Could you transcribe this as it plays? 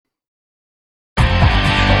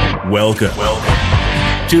Welcome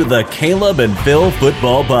to the Caleb and Phil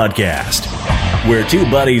Football Podcast, where two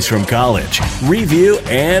buddies from college review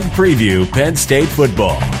and preview Penn State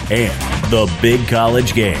football and the big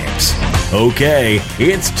college games. Okay,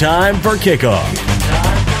 it's time for kickoff.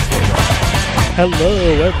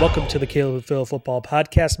 Hello, and welcome to the Caleb and Phil Football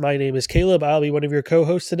Podcast. My name is Caleb. I'll be one of your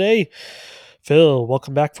co-hosts today. Phil,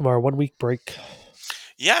 welcome back from our 1 week break.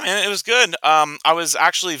 Yeah, man, it was good. I was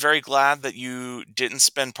actually very glad that you didn't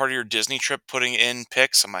spend part of your Disney trip putting in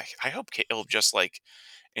picks. I'm like, I hope Caleb just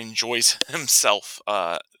enjoys himself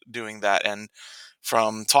doing that. And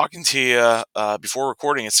from talking to you before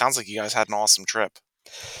recording, it sounds like you guys had an awesome trip.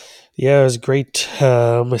 Yeah, it was great.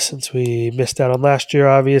 Since we missed out on last year,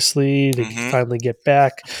 obviously, to finally get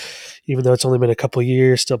back. Even though it's only been a couple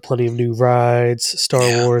years, still plenty of new rides.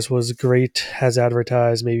 Star Wars was great, as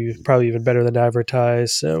advertised, probably even better than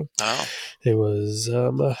advertised. So it was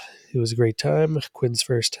a great time. Quinn's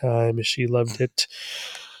first time, she loved it.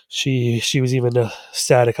 She was even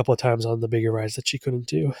sad a couple of times on the bigger rides that she couldn't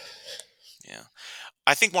do. Yeah,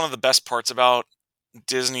 I think one of the best parts about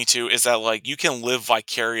Disney too is that you can live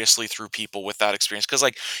vicariously through people with that experience, because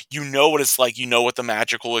you know what it's like, you know what the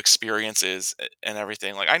magical experience is and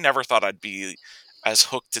everything. I never thought I'd be as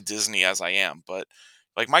hooked to Disney as I am, but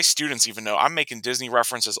my students even know I'm making Disney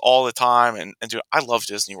references all the time, and dude, I love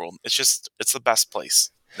Disney World. It's the best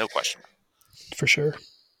place, no question. For sure.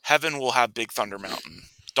 Heaven will have Big Thunder Mountain.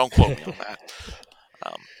 Don't quote me on that.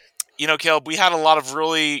 Caleb, we had a lot of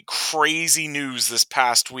really crazy news this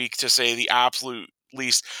past week, to say the absolute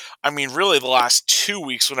least. I mean, really the last 2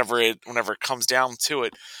 weeks, whenever it comes down to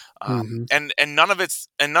it. And none of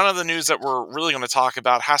the news that we're really going to talk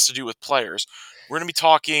about has to do with players. We're going to be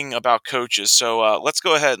talking about coaches. So let's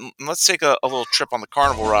go ahead and let's take a little trip on the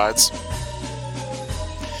carnival rides.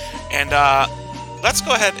 And let's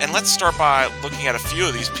go ahead and let's start by looking at a few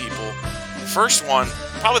of these people. First one,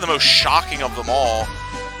 probably the most shocking of them all,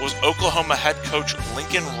 was Oklahoma head coach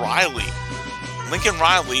Lincoln Riley. Lincoln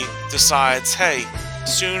Riley decides, hey,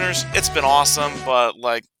 Sooners, it's been awesome, but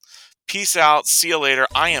peace out, see you later,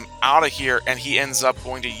 I am out of here, and he ends up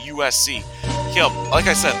going to USC. Caleb, like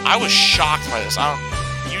I said, I was shocked by this.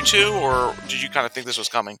 You too, or did you kind of think this was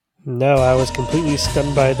coming? No, I was completely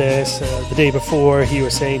stunned by this. The day before, he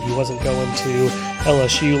was saying he wasn't going to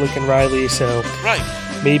LSU, Lincoln Riley, so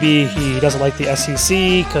maybe he doesn't like the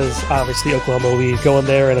SEC, because obviously Oklahoma will be going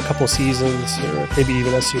there in a couple seasons, or maybe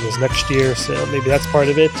even as soon as next year, so maybe that's part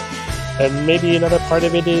of it. And maybe another part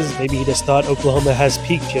of it is maybe he just thought Oklahoma has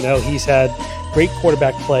peaked. He's had great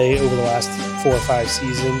quarterback play over the last 4 or 5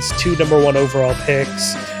 seasons, 2 number 1 overall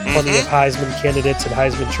picks, plenty of Heisman candidates and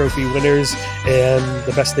Heisman Trophy winners, and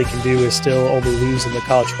the best they can do is still only lose in the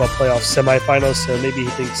college football playoff semifinals. So maybe he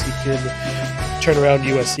thinks he can turn around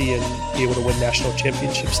USC and be able to win national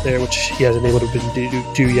championships there, which he hasn't been able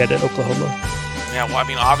to do yet at Oklahoma. Yeah, well, I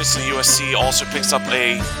mean, obviously USC also picks up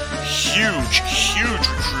a huge recruit.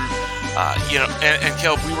 And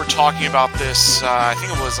Caleb, we were talking about this, I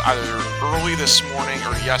think it was either early this morning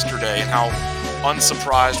or yesterday, and how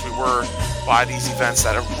unsurprised we were by these events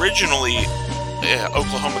that originally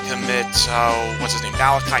Oklahoma commit,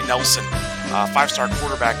 Malachi Nelson, 5-star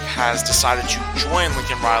quarterback, has decided to join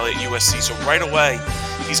Lincoln Riley at USC. So right away,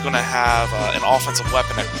 he's going to have an offensive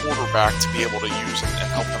weapon at quarterback to be able to use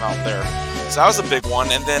and help them out there. So that was a big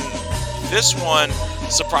one. And then this one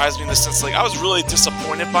surprised me in the sense, I was really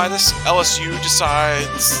disappointed by this. LSU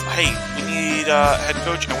decides, hey, we need a head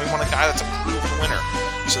coach, and we want a guy that's a proven winner.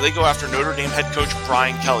 So they go after Notre Dame head coach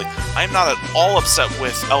Brian Kelly. I'm not at all upset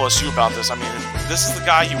with LSU about this. I mean, if this is the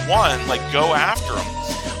guy you want, go after him.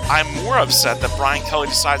 I'm more upset that Brian Kelly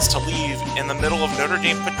decides to leave in the middle of Notre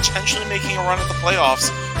Dame potentially making a run at the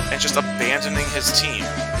playoffs and just abandoning his team.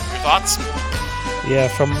 Your thoughts? Yeah,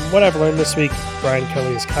 from what I've learned this week, Brian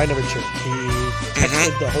Kelly is kind of a jerk. He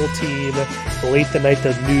texted the whole team late the night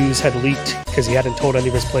the news had leaked, because he hadn't told any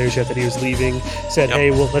of his players yet that he was leaving. Said,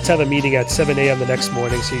 hey, well, let's have a meeting at 7 a.m. the next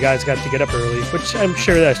morning, so you guys got to get up early, which I'm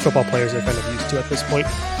sure that football players are kind of used to at this point.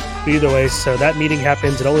 But either way, so that meeting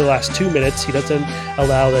happens. It only lasts 2 minutes. He doesn't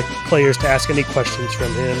allow the players to ask any questions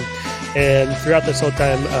from him. And throughout this whole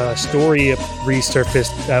time, a story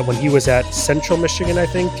resurfaced when he was at Central Michigan, I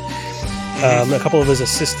think. A couple of his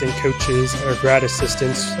assistant coaches, or grad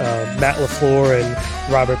assistants, Matt LaFleur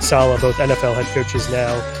and Robert Saleh, both NFL head coaches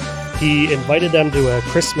now, he invited them to a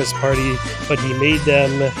Christmas party, but he made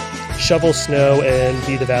them shovel snow and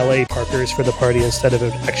be the valet parkers for the party instead of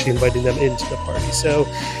actually inviting them into the party. So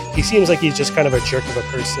he seems like he's just kind of a jerk of a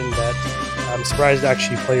person that I'm surprised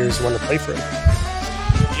actually players want to play for him.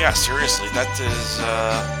 Yeah, seriously, that is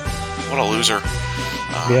what a loser.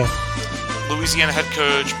 Louisiana head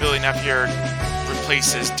coach Billy Napier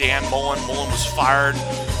replaces Dan Mullen. Mullen was fired,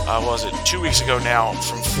 2 weeks ago now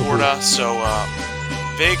from Florida. So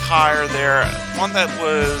big hire there. One that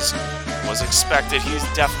was expected. He's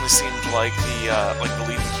definitely seemed like the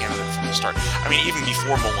leading candidate from the start. I mean, even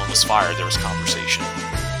before Mullen was fired, there was conversation.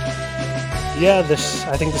 Yeah,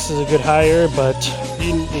 I think this is a good hire, but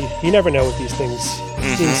you never know with these things.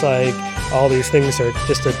 It seems like all these things are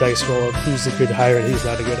just a dice roll of who's a good hire and who's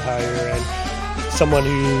not a good hire. And someone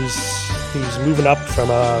who's moving up from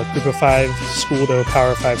a group of 5 school to a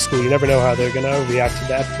power 5 school, you never know how they're going to react to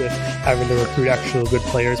that with having to recruit actual good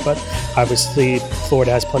players. But obviously,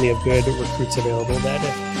 Florida has plenty of good recruits available that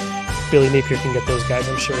if Billy Napier can get those guys,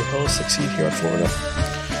 I'm sure he'll succeed here at Florida.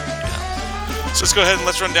 So let's go ahead and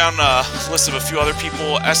let's run down a list of a few other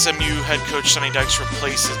people. SMU head coach Sonny Dykes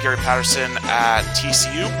replaces Gary Patterson at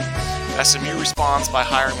TCU. SMU responds by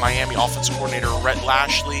hiring Miami offensive coordinator Rhett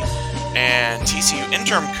Lashley, and TCU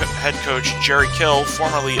interim head coach Jerry Kill,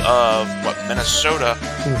 formerly of Minnesota,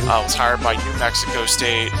 was hired by New Mexico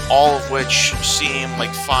State, all of which seem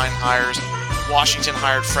like fine hires. Washington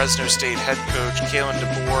hired Fresno State head coach Kalen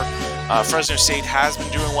DeBoer. Fresno State has been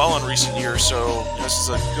doing well in recent years, so this is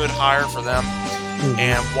a good hire for them.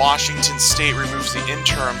 And Washington State removes the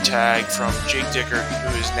interim tag from Jake Dickert,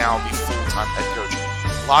 who is now the full-time head coach.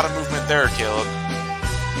 A lot of movement there, Caleb.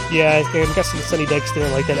 Yeah, I'm guessing Sonny Dykes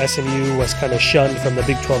didn't like that SMU was kind of shunned from the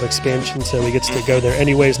Big 12 expansion, so he gets to go there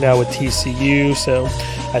anyways now with TCU, so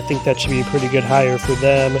I think that should be a pretty good hire for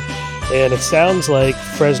them. And it sounds like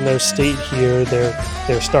Fresno State here,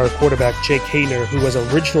 their star quarterback, Jake Hayner, who was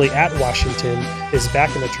originally at Washington, is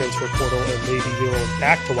back in the transfer portal and maybe going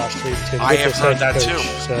back to Washington. I have heard that too.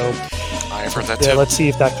 So, I have heard that too. Let's see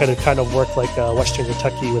if that could kind of work like Western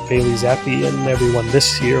Kentucky with Bailey Zappi and everyone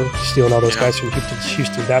this year, stealing all those guys from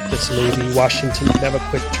Houston Baptist. Maybe Washington can have a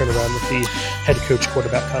quick turnaround with the head coach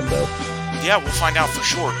quarterback combo. Yeah, we'll find out for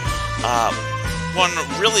sure. One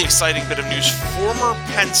really exciting bit of news, former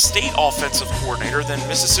Penn State offensive coordinator, then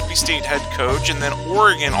Mississippi State head coach, and then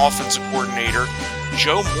Oregon offensive coordinator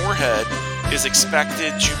Joe Moorhead is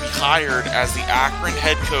expected to be hired as the Akron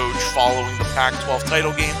head coach following the Pac-12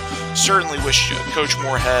 title game. Certainly wish Coach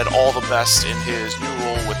Moorhead all the best in his new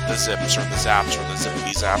role with the Zips or the Zaps or the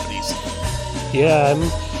Zippity Zappities. Yeah,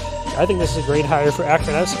 I think this is a great hire for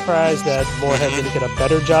Akron. I was surprised that Moorhead didn't get a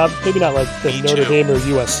better job. Maybe not like the Notre Dame or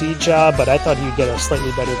USC job, but I thought he'd get a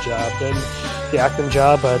slightly better job than the Akron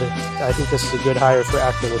job. But I think this is a good hire for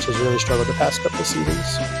Akron, which has really struggled the past couple of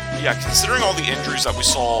seasons. Yeah, considering all the injuries that we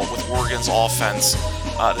saw with Oregon's offense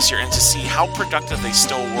this year, and to see how productive they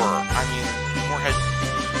still were. I mean, Moorhead,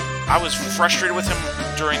 I was frustrated with him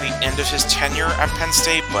during the end of his tenure at Penn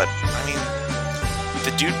State, but I mean,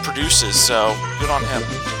 the dude produces, so good on him.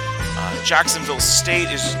 Jacksonville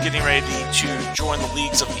State is getting ready to join the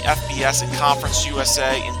leagues of the FBS and Conference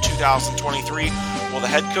USA in 2023. Well, the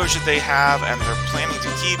head coach that they have and they're planning to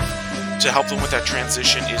keep to help them with that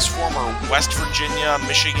transition is former West Virginia,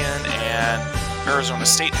 Michigan, and Arizona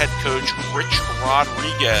State head coach Rich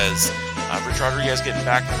Rodriguez. Rich Rodriguez getting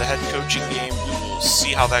back into the head coaching game. We will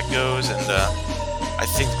see how that goes, and I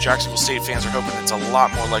think the Jacksonville State fans are hoping it's a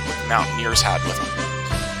lot more like what the Mountaineers had with them.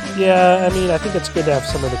 Yeah, I mean, I think it's good to have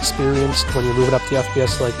someone experienced when you're moving up the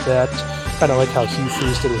FBS like that. Kind of like how Hugh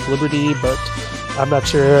Freeze did with Liberty, but I'm not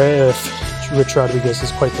sure if Rich Rodriguez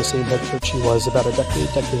is quite the same head coach he was about a decade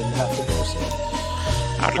and a half ago. So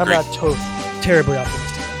I'm not terribly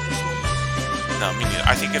optimistic about this one. No, I mean,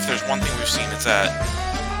 I think if there's one thing we've seen, it's that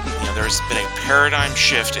there's been a paradigm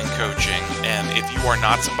shift in coaching, and if you are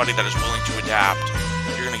not somebody that is willing to adapt,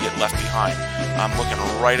 you're going to get left behind. I'm looking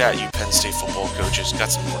right at you, Penn State football coaches. Got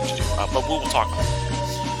some work to do, but we will talk about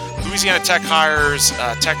it. Louisiana Tech hires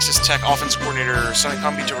Texas Tech offensive coordinator Sonny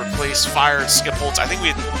Cumbie to replace fired Skip Holtz. I think we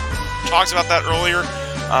had talked about that earlier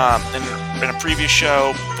in a previous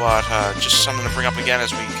show, but just something to bring up again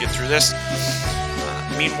as we get through this.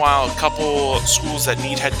 Meanwhile, a couple schools that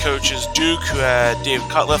need head coaches: Duke, who had David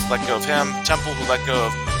Cutcliffe, let go of him; Temple, who let go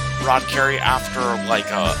of Rod Carey after like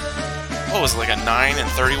a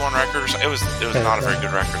 9-31 record. It was not a very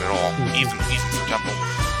good record at all, even for Temple.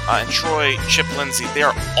 And Troy, Chip Lindsey, they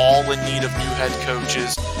are all in need of new head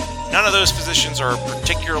coaches. None of those positions are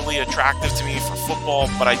particularly attractive to me for football,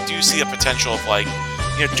 but I do see a potential of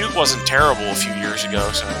Duke wasn't terrible a few years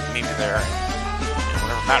ago, so maybe there. And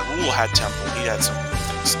whenever Matt Rule had Temple, he had some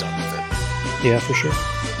things done with it. Yeah, for sure.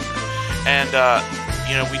 And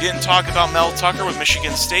we didn't talk about Mel Tucker with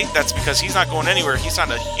Michigan State. That's because he's not going anywhere. He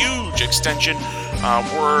signed a huge extension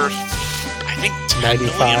worth, I think, $10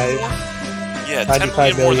 million more. Yeah, $10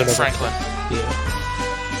 million more than Franklin. Yeah.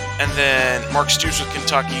 And then Mark Stoops with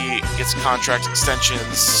Kentucky gets contract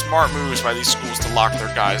extensions. Smart moves by these schools to lock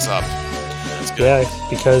their guys up. That's good. Yeah,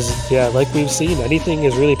 because like we've seen, anything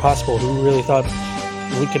is really possible. Who really thought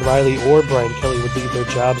Lincoln Riley or Brian Kelly would leave their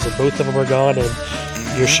jobs, and both of them are gone. And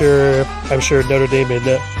I'm sure Notre Dame and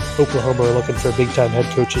Oklahoma are looking for big time head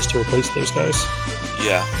coaches to replace those guys.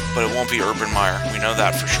 Yeah, but it won't be Urban Meyer. We know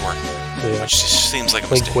that for sure. Yeah. Which just seems like a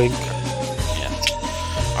Wink, mistake. wink. Yeah.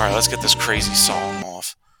 All right, let's get this crazy song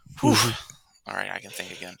off. Whew. Mm-hmm. All right, I can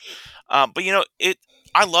think again. But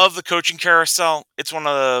I love the coaching carousel. It's one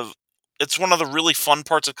of the really fun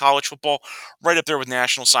parts of college football, right up there with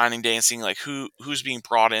National Signing Day and seeing like who's being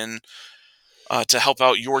brought in to help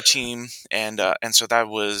out your team, and so that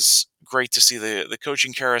was great to see. The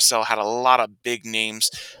coaching carousel had a lot of big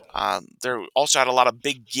names. There also had a lot of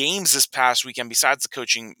big games this past weekend besides the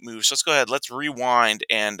coaching moves. So let's go ahead, let's rewind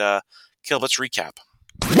and let's recap.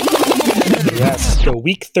 Yes, the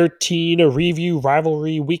Week 13 review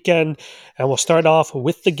rivalry weekend, and we'll start off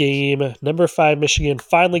with the game. Number 5 Michigan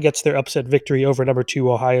finally gets their upset victory over number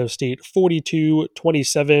 2 Ohio State,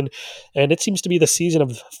 42-27, and it seems to be the season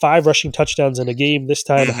of 5 rushing touchdowns in a game. This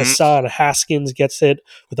time, Hassan Haskins gets it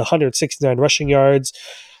with 169 rushing yards.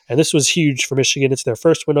 And this was huge for Michigan. It's their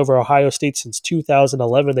first win over Ohio State since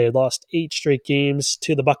 2011. They had lost 8 straight games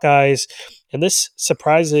to the Buckeyes. And this,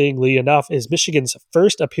 surprisingly enough, is Michigan's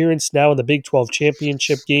first appearance now in the Big 12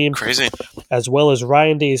 championship game. Crazy. As well as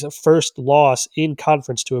Ryan Day's first loss in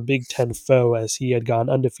conference to a Big 10 foe, as he had gone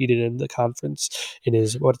undefeated in the conference in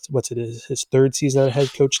his, his third season as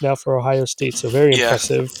head coach now for Ohio State. So very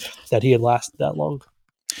impressive that he had lasted that long.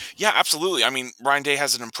 Yeah, absolutely. I mean, Ryan Day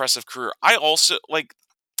has an impressive career.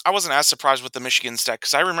 I wasn't as surprised with the Michigan stat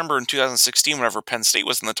because I remember in 2016, whenever Penn State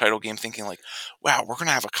was in the title game, thinking like, wow, we're going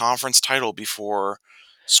to have a conference title before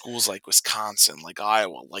schools like Wisconsin, like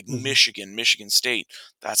Iowa, like Michigan State.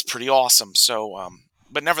 That's pretty awesome. So,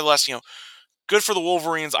 but nevertheless, good for the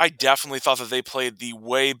Wolverines. I definitely thought that they played the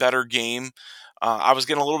way better game. I was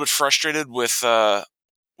getting a little bit frustrated with a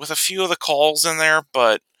few of the calls in there,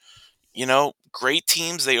 but great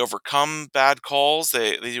teams, they overcome bad calls.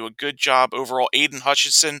 They do a good job overall. Aiden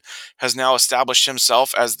Hutchinson has now established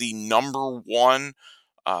himself as the number 1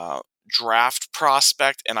 draft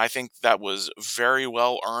prospect, and I think that was very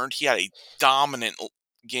well earned. He had a dominant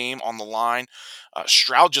game on the line.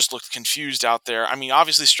 Stroud just looked confused out there. I mean,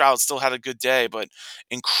 obviously Stroud still had a good day, but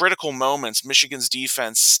in critical moments, Michigan's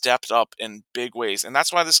defense stepped up in big ways. And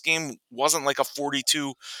that's why this game wasn't like a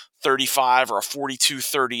 42-35 or a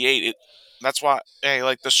 42-38. That's why,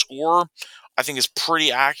 the score, I think, is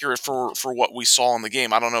pretty accurate for what we saw in the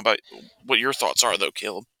game. I don't know about what your thoughts are, though,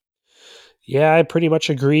 Caleb. Yeah, I pretty much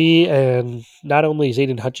agree. And not only is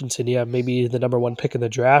Aiden Hutchinson, maybe the number 1 pick in the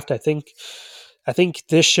draft, I think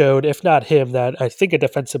this showed, if not him, that I think a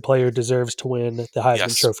defensive player deserves to win the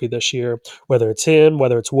Heisman Trophy this year. Whether it's him,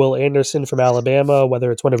 whether it's Will Anderson from Alabama,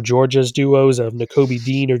 whether it's one of Georgia's duos of Nakobe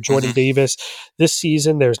Dean or Jordan Davis. This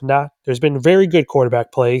season, there's been very good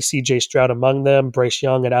quarterback play. C.J. Stroud among them, Bryce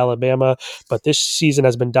Young at Alabama. But this season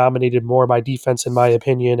has been dominated more by defense, in my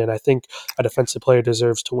opinion, and I think a defensive player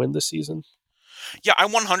deserves to win this season. Yeah, I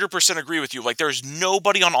 100% agree with you. Like, there's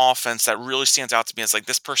nobody on offense that really stands out to me as like,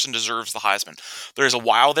 this person deserves the Heisman. There's a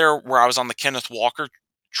while there where I was on the Kenneth Walker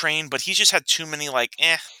train, but he's just had too many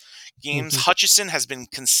games. Hutchinson has been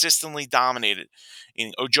consistently dominated.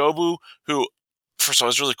 Ojobu, who, first of all,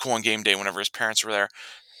 was really cool on game day whenever his parents were there,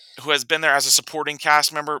 who has been there as a supporting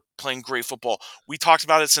cast member playing great football. We talked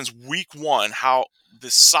about it since week 1, how the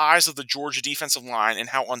size of the Georgia defensive line and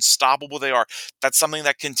how unstoppable they are. That's something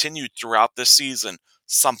that continued throughout this season.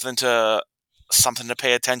 Something to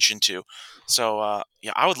pay attention to. So, I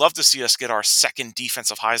would love to see us get our second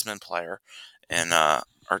defensive Heisman player and our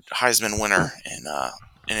Heisman winner in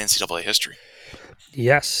NCAA history.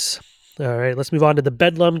 Yes. All right, let's move on to the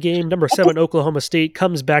Bedlam game. Number 7, Oklahoma State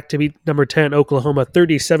comes back to beat number 10, Oklahoma,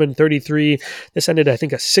 37-33. This ended, I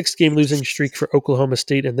think, a 6-game losing streak for Oklahoma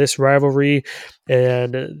State in this rivalry.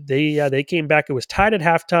 And they came back. It was tied at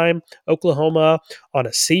halftime. Oklahoma on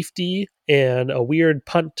a safety and a weird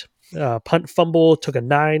punt fumble took a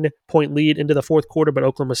 9-point lead into the fourth quarter, but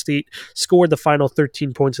Oklahoma State scored the final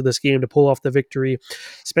 13 points of this game to pull off the victory.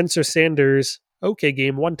 Spencer Sanders, okay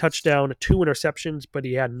game, 1 touchdown, 2 interceptions, but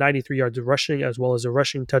he had 93 yards of rushing as well as a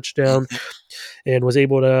rushing touchdown and was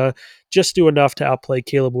able to just do enough to outplay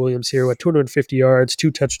Caleb Williams here with 250 yards, 2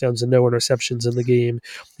 touchdowns, and no interceptions in the game.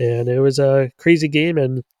 And it was a crazy game,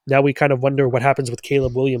 and now we kind of wonder what happens with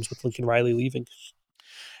Caleb Williams with Lincoln Riley leaving.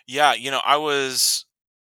 Yeah,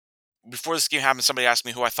 before this game happened, somebody asked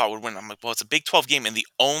me who I thought would win. I'm like, well, it's a Big 12 game, and the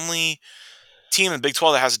only team in the Big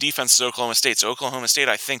 12 that has a defense is Oklahoma State. So Oklahoma State,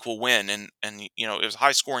 I think, will win. And it was a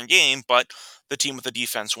high-scoring game, but the team with the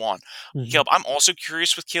defense won. Mhm. Caleb, I'm also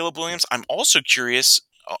curious with Caleb Williams. I'm also curious,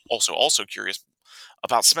 also curious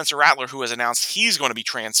about Spencer Rattler, who has announced he's going to be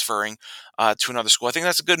transferring to another school. I think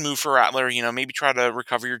that's a good move for Rattler. Maybe try to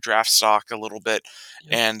recover your draft stock a little bit.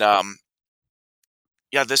 Yep. And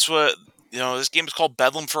yeah, this game is called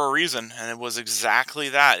Bedlam for a reason, and it was exactly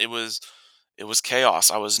that. It was chaos.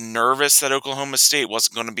 I was nervous that Oklahoma State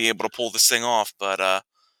wasn't going to be able to pull this thing off, but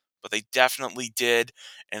they definitely did,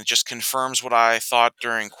 and it just confirms what I thought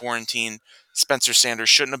during quarantine. Spencer Sanders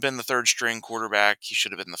shouldn't have been the third string quarterback. He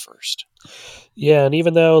should have been the first. Yeah, and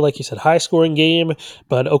even though, like you said, high scoring game,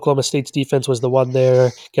 but Oklahoma State's defense was the one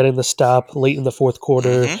there getting the stop late in the fourth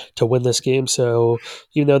quarter Mm-hmm. to win this game. So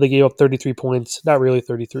even though they gave up 33 points, not really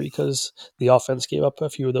 33 because the offense gave up a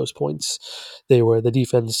few of those points, the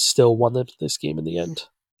defense still won this game in the end.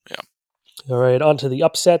 Yeah. All right, on to the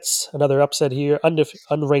upsets. Another upset here.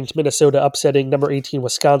 Unranked Minnesota upsetting number 18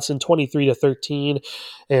 Wisconsin 23-13.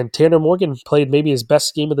 And Tanner Morgan played maybe his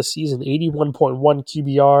best game of the season, 81.1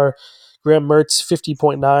 QBR. Graham Mertz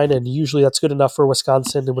 50.9, and usually that's good enough for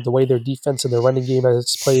Wisconsin and with the way their defense and their running game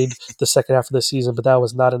has played the second half of the season, but that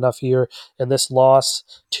was not enough here. And this loss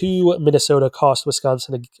to Minnesota cost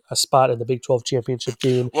Wisconsin a spot in the Big 12 championship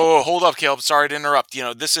game. Whoa, hold up, Caleb. Sorry to interrupt.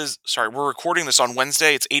 We're recording this on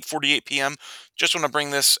Wednesday. It's 8:48 p.m. Just want to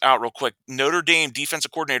bring this out real quick. Notre Dame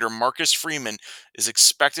defensive coordinator Marcus Freeman is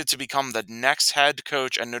expected to become the next head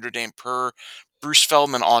coach at Notre Dame per Bruce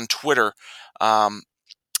Feldman on Twitter.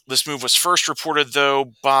 This move was first reported,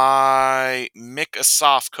 though, by Mick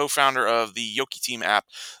Asaf, co-founder of the Yoki Team app.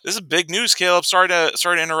 This is big news, Caleb. Sorry to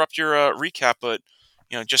interrupt your recap, but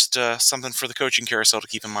just something for the coaching carousel to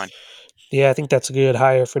keep in mind. Yeah, I think that's a good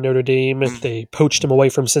hire for Notre Dame. They poached him away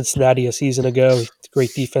from Cincinnati a season ago.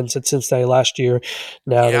 Great defense at Cincinnati last year.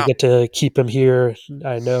 Now they Yeah. get to keep him here.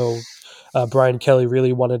 I know Brian Kelly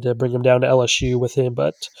really wanted to bring him down to LSU with him,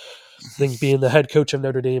 but I think being the head coach of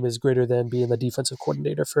Notre Dame is greater than being the defensive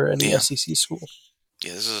coordinator for any Yeah. SEC school.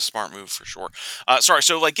 Yeah, this is a smart move for sure.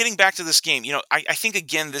 So getting back to this game, I think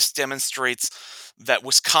again this demonstrates that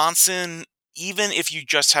Wisconsin, even if you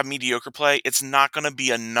just have mediocre play, it's not going to be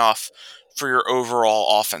enough for your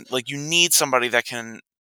overall offense. Like you need somebody that can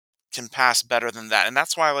pass better than that, and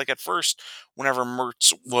that's why at first, whenever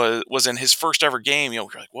Mertz was in his first ever game, you're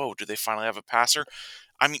like, whoa, do they finally have a passer?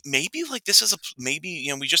 I mean, maybe this is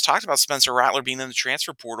we just talked about Spencer Rattler being in the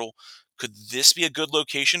transfer portal. Could this be a good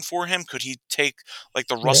location for him? Could he take the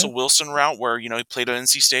Yeah. Russell Wilson route where, he played at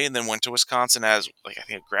NC State and then went to Wisconsin as I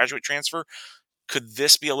think a graduate transfer? Could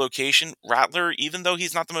this be a location? Rattler, even though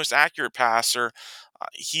he's not the most accurate passer,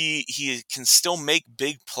 he can still make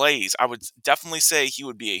big plays. I would definitely say he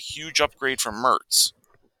would be a huge upgrade from Mertz.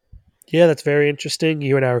 Yeah, that's very interesting.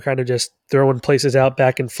 You and I were kind of just throwing places out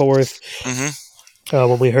back and forth. Mm-hmm.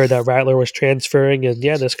 When we heard that Rattler was transferring, and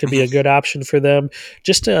yeah, this could be a good option for them,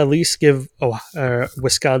 just to at least give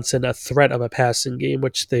Wisconsin a threat of a passing game,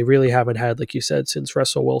 which they really haven't had, like you said, since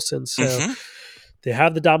Russell Wilson. So they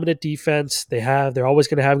have the dominant defense. They're always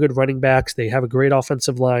going to have good running backs. They have a great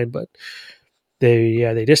offensive line, but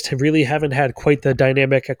they just really haven't had quite the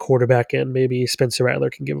dynamic at quarterback, and maybe Spencer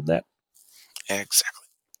Rattler can give them that. Exactly.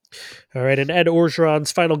 All right, and Ed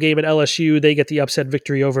Orgeron's final game at LSU, they get the upset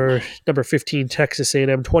victory over number 15 Texas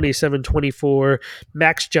A&M, 27-24.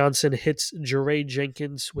 Max Johnson hits Jeray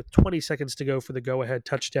Jenkins with 20 seconds to go for the go-ahead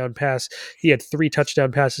touchdown pass. He had 3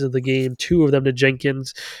 touchdown passes of the game, 2 of them to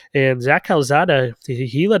Jenkins. And Zach Calzada,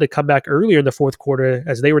 he led a comeback earlier in the fourth quarter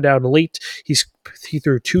as they were down late. He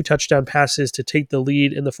threw 2 touchdown passes to take the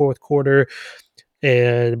lead in the fourth quarter.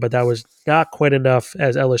 But that was not quite enough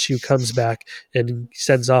as LSU comes back and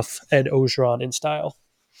sends off Ed Orgeron in style.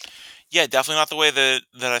 Yeah, definitely not the way that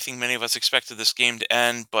I think many of us expected this game to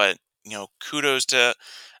end. But kudos to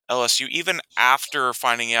LSU. Even after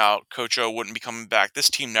finding out Coach O wouldn't be coming back,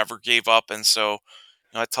 this team never gave up, and so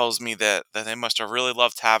that tells me that they must have really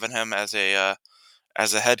loved having him as a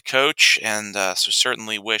head coach, and so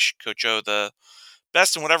certainly wish Coach O the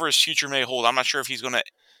best in whatever his future may hold. I'm not sure if he's going to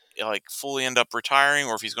fully end up retiring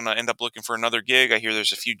or if he's going to end up looking for another gig. I hear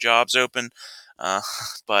there's a few jobs open,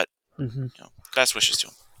 but best wishes to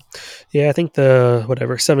him. Yeah, I think the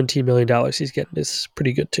 $17 million he's getting is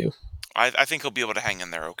pretty good too. I think he'll be able to hang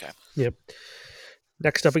in there okay. Yep.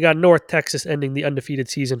 Next up, we got North Texas ending the undefeated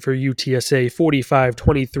season for UTSA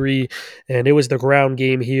 45-23, and it was the ground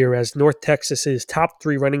game here as North Texas's top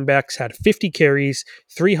 3 running backs had 50 carries,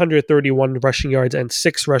 331 rushing yards, and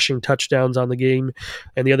 6 rushing touchdowns on the game,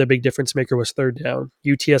 and the other big difference maker was third down.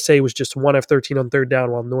 UTSA was just 1 of 13 on third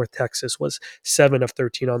down, while North Texas was 7 of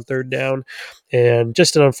 13 on third down, and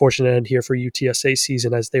just an unfortunate end here for UTSA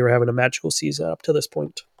season as they were having a magical season up to this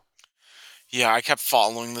point. Yeah, I kept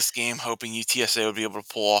following this game, hoping UTSA would be able to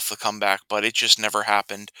pull off the comeback, but it just never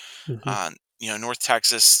happened. Mm-hmm. North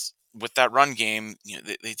Texas, with that run game,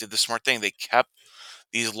 they did the smart thing. They kept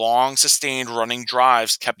these long, sustained running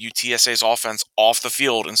drives, kept UTSA's offense off the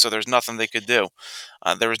field, and so there's nothing they could do.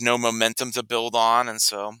 There was no momentum to build on, and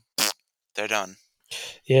so they're done.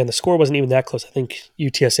 Yeah, and the score wasn't even that close. I think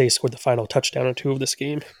UTSA scored the final touchdown or 2 of this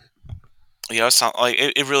game. Yeah, it's not like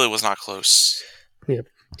it really was not close. Yeah.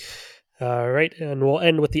 All right, and we'll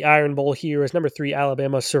end with the Iron Bowl here as number 3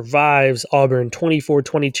 Alabama survives Auburn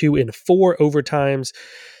 24-22 in 4 overtimes.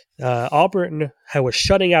 Auburn was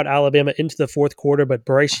shutting out Alabama into the fourth quarter, but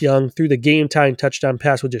Bryce Young threw the game-tying touchdown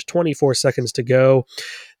pass with just 24 seconds to go.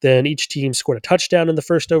 Then each team scored a touchdown in the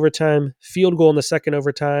first overtime, field goal in the second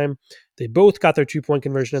overtime. They both got their 2-point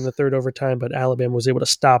conversion in the third overtime, but Alabama was able to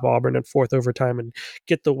stop Auburn in fourth overtime and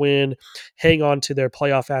get the win, hang on to their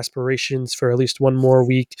playoff aspirations for at least one more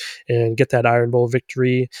week, and get that Iron Bowl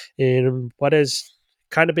victory in what has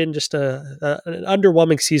kind of been just an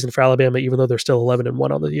underwhelming season for Alabama, even though they're still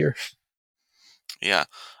 11-1 on the year. Yeah.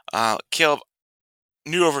 Caleb,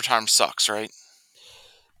 new overtime sucks, right?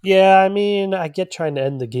 Yeah, I mean, I get trying to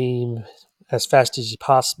end the game as fast as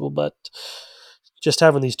possible, but just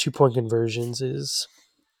having these 2-point conversions is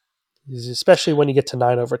especially when you get to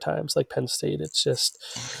 9 overtimes like Penn State. It's just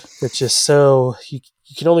so you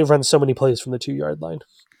can only run so many plays from the 2-yard line.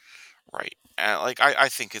 Right. And I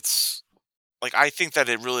think it's I think that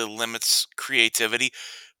it really limits creativity.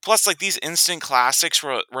 Plus, these instant classics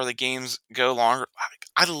where the games go longer.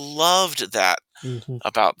 I loved that Mm-hmm.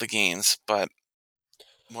 about the games, but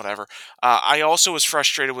whatever. I also was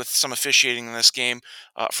frustrated with some officiating in this game.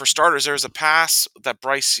 For starters, there was a pass that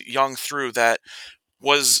Bryce Young threw that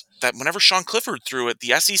whenever Sean Clifford threw it,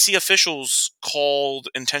 the SEC officials called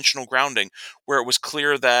intentional grounding, where it was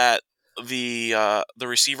clear that the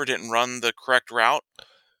receiver didn't run the correct route,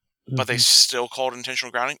 but they still called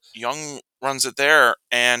intentional grounding. Young runs it there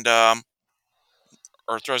and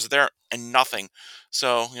or throws it there and nothing.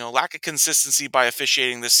 So lack of consistency by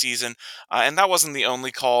officiating this season, and that wasn't the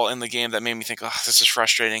only call in the game that made me think, "Oh, this is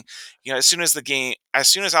frustrating." As soon as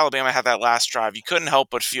Alabama had that last drive, you couldn't help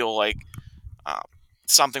but feel like uh,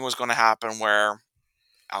 something was going to happen where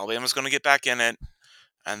Alabama's going to get back in it,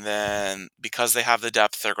 and then because they have the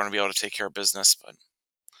depth, they're going to be able to take care of business. But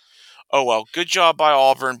oh well, good job by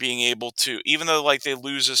Auburn being able to, even though they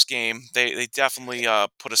lose this game, they definitely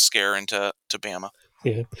put a scare into Bama.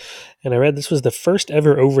 Yeah, and I read this was the first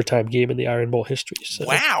ever overtime game in the Iron Bowl history. So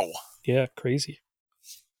Wow. Yeah, crazy.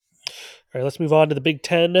 All right, let's move on to the Big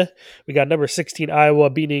Ten. We got number 16 Iowa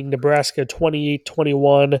beating Nebraska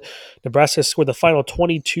 28-21. Nebraska scored the final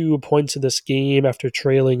 22 points of this game after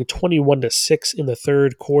trailing 21-6 in the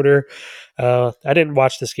third quarter. I didn't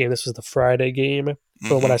watch this game. This was the Friday game.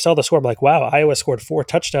 But when I saw the score, I'm like, wow, Iowa scored 4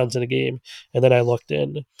 touchdowns in a game. And then I looked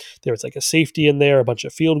in. There was a safety in there, a bunch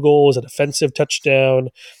of field goals, a defensive touchdown,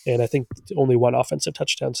 and I think only 1 offensive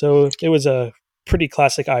touchdown. So it was a pretty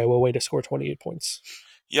classic Iowa way to score 28 points.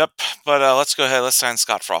 Yep, but let's go ahead. Let's sign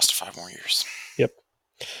Scott Frost to 5 more years. Yep.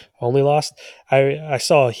 Only lost. I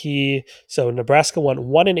saw so Nebraska won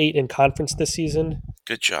 1-8 in conference this season.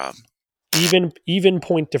 Good job. Even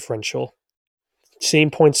point differential.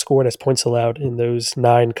 Same points scored as points allowed in those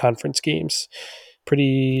 9 conference games.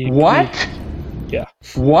 What? Yeah.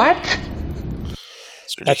 What?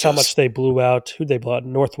 That's how much they blew out. Who'd they blow out?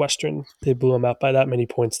 Northwestern. They blew them out by that many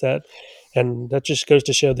points. And that just goes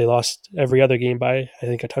to show they lost every other game by, I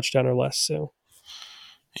think, a touchdown or less. So,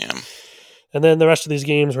 yeah. And then the rest of these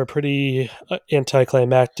games were pretty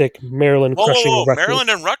anticlimactic. Maryland crushing Rutgers. Maryland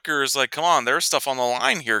and Rutgers, come on, there's stuff on the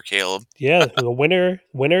line here, Caleb. Yeah, the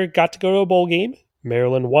winner got to go to a bowl game.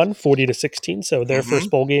 Maryland won 40-16, so their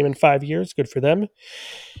first bowl game in 5 years. Good for them.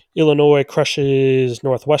 Illinois crushes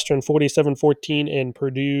Northwestern 47-14, and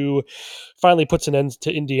Purdue finally puts an end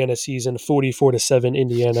to Indiana's season 44-7.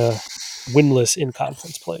 Indiana winless in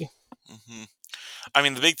conference play. I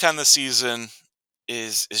mean, the Big Ten this season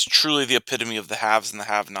is truly the epitome of the haves and the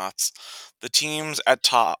have-nots. The teams at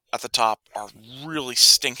the top are really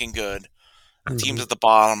stinking good. The teams at the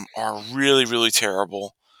bottom are really, really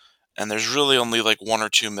terrible. And there's really only 1 or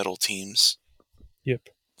 2 middle teams. Yep.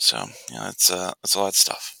 So, it's a lot of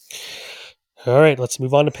stuff. All right, let's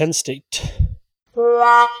move on to Penn State.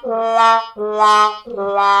 No.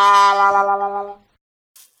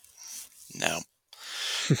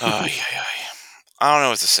 I don't know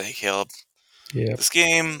what to say, Caleb. Yeah. This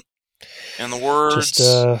game, in the words...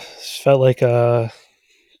 Just felt like a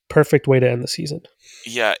perfect way to end the season.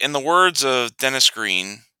 Yeah, in the words of Dennis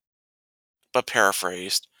Green, but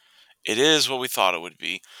paraphrased, it is what we thought it would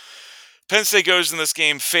be. Penn State goes in this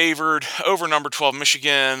game favored over number 12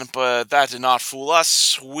 Michigan, but that did not fool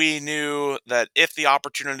us. We knew that if the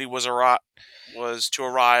opportunity was to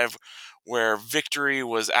arrive where victory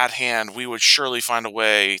was at hand, we would surely find a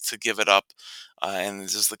way to give it up. And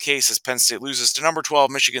this is the case as Penn State loses to number 12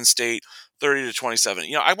 Michigan State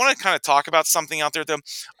 30-27. I want to kind of talk about something out there though.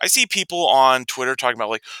 I see people on Twitter talking about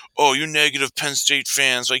like, "Oh, you negative Penn State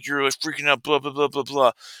fans, like you're like freaking out, blah blah blah blah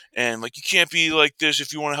blah," and like you can't be like this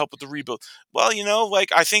if you want to help with the rebuild. Well, like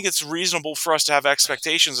I think it's reasonable for us to have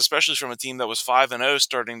expectations, especially from a team that was 5-0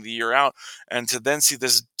 starting the year out, and to then see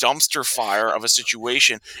this dumpster fire of a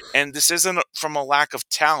situation. And this isn't from a lack of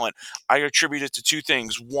talent. I attribute it to two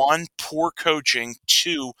things: one, poor coaching;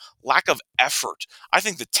 two, lack of effort. I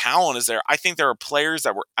think the talent is there. I think there are players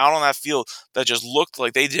that were out on that field that just looked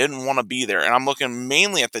like they didn't want to be there. And I'm looking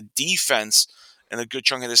mainly at the defense in a good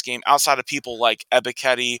chunk of this game, outside of people like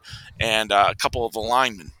Ebiketie and a couple of the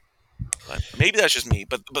linemen. But maybe that's just me.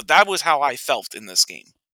 But that was how I felt in this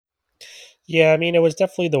game. Yeah, I mean, it was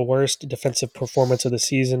definitely the worst defensive performance of the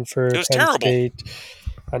season for It was Penn terrible. State.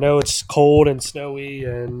 I know it's cold and snowy,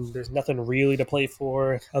 and there's nothing really to play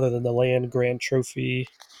for other than the Land Grant Trophy.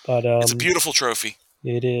 But It's a beautiful trophy.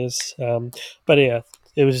 It is. But yeah,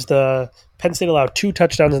 it was Penn State allowed 2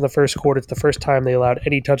 touchdowns in the first quarter. It's the first time they allowed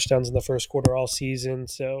any touchdowns in the first quarter all season.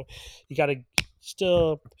 So you got to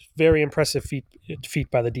still very impressive feat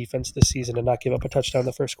by the defense this season to not give up a touchdown in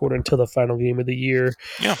the first quarter until the final game of the year.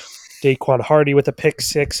 Yeah. Daquan Hardy with a pick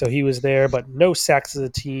 6, so he was there, but no sacks as a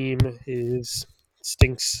team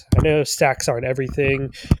stinks. I know sacks aren't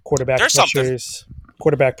everything. Quarterback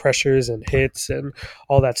pressures and hits and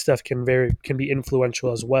all that stuff can be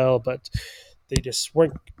influential as well, but they just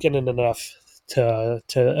weren't getting enough to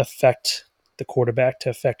affect the quarterback, to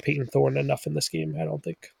affect Peyton Thorne enough in this game, I don't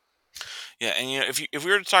think. Yeah, and if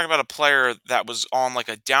we were to talk about a player that was on like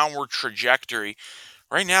a downward trajectory,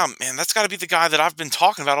 right now, man, that's got to be the guy that I've been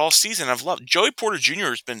talking about all season. I've loved Joey Porter Jr.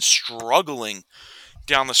 has been struggling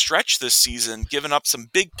down the stretch this season, giving up some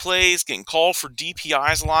big plays, getting called for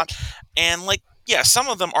DPIs a lot, and like, yeah, some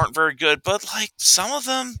of them aren't very good, but like some of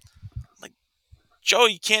them, like Joe,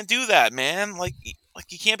 you can't do that, man. Like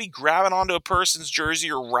you can't be grabbing onto a person's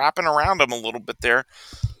jersey or wrapping around them a little bit there.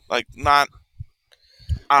 Like not,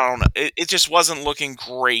 I don't know. It just wasn't looking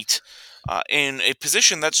great. In a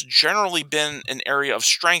position that's generally been an area of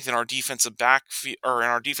strength in our defensive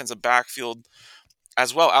backfield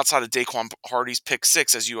as well, outside of Daquan Hardy's pick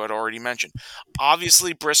 6, as you had already mentioned.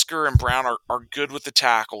 Obviously, Brisker and Brown are good with the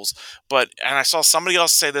tackles, and I saw somebody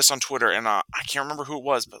else say this on Twitter, and I can't remember who it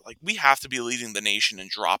was, but like we have to be leading the nation in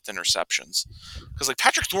dropped interceptions because like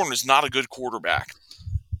Patrick Thorne is not a good quarterback.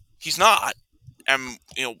 He's not. And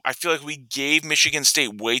I feel like we gave Michigan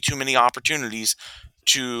State way too many opportunities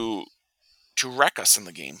to wreck us in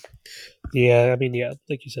the game. Yeah, I mean, yeah,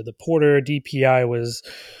 like you said, the Porter DPI was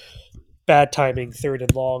bad timing, 3rd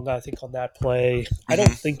and long, I think, on that play. I don't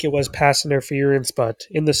think it was pass interference, but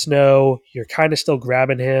in the snow, you're kind of still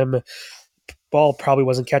grabbing him. Ball probably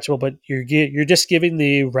wasn't catchable, but you're just giving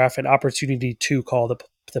the ref an opportunity to call the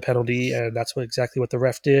penalty, and that's exactly what the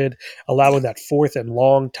ref did, allowing that 4th and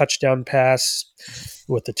long touchdown pass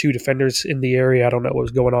with the 2 defenders in the area. I don't know what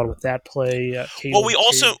was going on with that play. Well,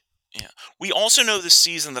 we also know this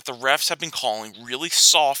season that the refs have been calling really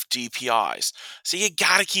soft DPIs, so you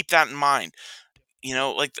got to keep that in mind.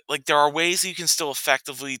 Like there are ways that you can still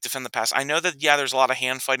effectively defend the pass. I know that there's a lot of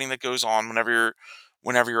hand fighting that goes on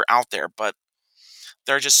whenever you're out there, but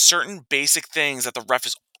there are just certain basic things that the ref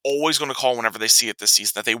is always going to call whenever they see it this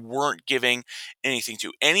season that they weren't giving anything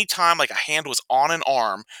to. Anytime like a hand was on an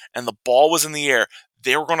arm and the ball was in the air,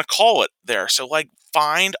 they were going to call it there. So like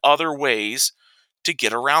find other ways to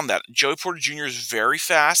get around that. Joey Porter Jr. is very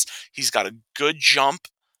fast. He's got a good jump.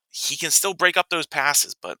 He can still break up those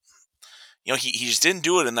passes, but he just didn't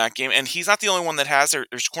do it in that game. And he's not the only one that has.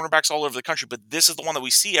 There's cornerbacks all over the country, but this is the one that we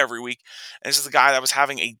see every week. And this is the guy that was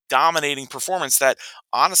having a dominating performance that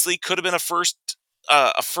honestly could have been a first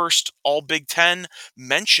All Big Ten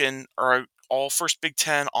mention or all first Big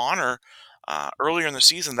Ten honor earlier in the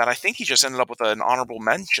season. That I think he just ended up with an honorable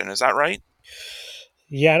mention. Is that right?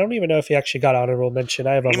 Yeah, I don't even know if he actually got honorable mention.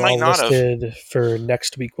 I have them all listed for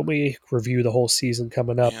next week when we review the whole season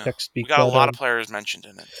coming up next week. We got a lot of players mentioned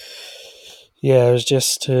in it. Yeah, it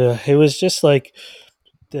was just like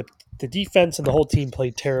the the defense and the whole team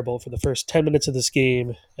played terrible for the first 10 minutes of this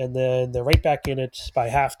game, and then they're right back in it by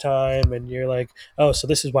halftime, and you're like, oh, so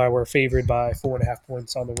this is why we're favored by 4.5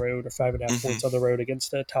 points on the road or 5.5 points on the road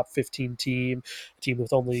against a top 15 team, a team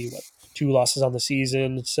with only two losses on the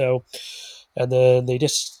season. So, and then they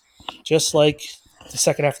just like the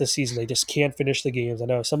second half of the season, they just can't finish the games. I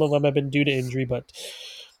know some of them have been due to injury, but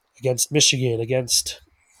against Michigan, against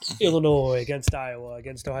Illinois, against Iowa,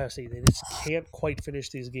 against Ohio State. They just can't quite finish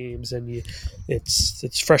these games, and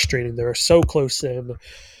it's frustrating. They're so close in.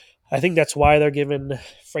 I think that's why they're giving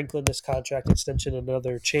Franklin this contract extension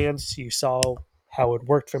another chance. You saw how it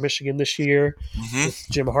worked for Michigan this year Mm-hmm. with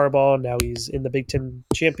Jim Harbaugh. Now he's in the Big Ten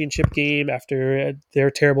championship game after their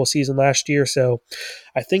terrible season last year. So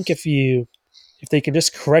I think if they can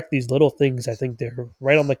just correct these little things, I think they're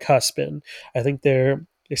right on the cusp. And I think they're,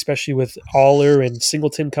 especially with Aller and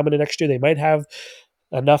Singleton coming in next year, they might have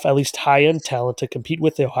enough, at least high end talent, to compete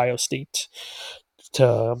with Ohio State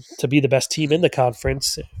to be the best team in the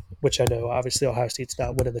conference. Which I know, obviously, Ohio State's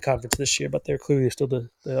not winning the conference this year, but they're clearly still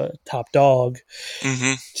the top dog.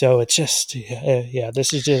 Mm-hmm. So it's just, yeah,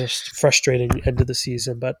 this is just frustrating end of the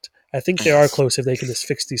season. But I think they Yeah. are close if they can just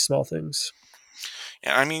fix these small things.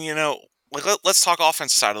 Yeah, I mean, like let's talk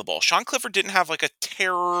offense side of the ball. Sean Clifford didn't have like a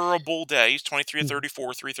terrible day. He's 23 of Mhm.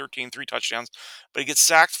 34, 313, three touchdowns, but he gets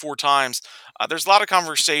sacked 4 times. There's a lot of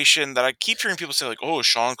conversation that I keep hearing people say like, "Oh, is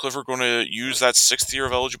Sean Clifford going to use that 6th year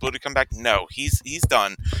of eligibility to come back?" No, he's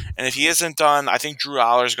done. And if he isn't done, I think Drew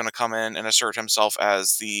Aller is going to come in and assert himself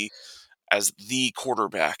as the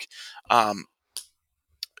quarterback. Um,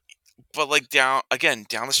 but like down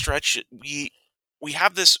the stretch, we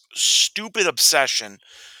have this stupid obsession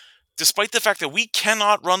despite the fact that we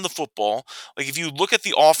cannot run the football. Like if you look at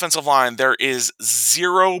the offensive line, there is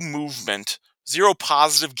zero movement, zero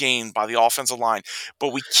positive gain by the offensive line,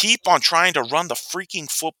 but we keep on trying to run the freaking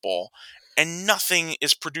football and nothing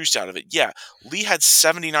is produced out of it. Yeah, Lee had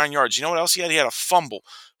 79 yards. You know what else he had? He had a fumble.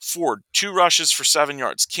 Ford, 2 rushes for 7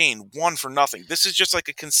 yards. Kane, 1 for nothing. This is just like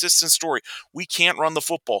a consistent story. We can't run the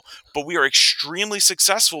football, but we are extremely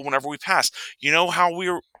successful whenever we pass. You know how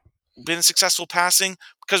we're been successful passing?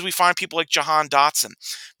 Because we find people like Jahan Dotson.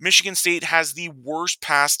 Michigan State has the worst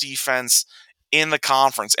pass defense in the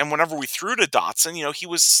conference. And whenever we threw to Dotson, he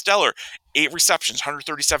was stellar. 8 receptions,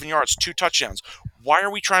 137 yards, 2 touchdowns. Why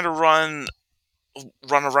are we trying to run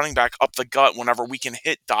a running back up the gut whenever we can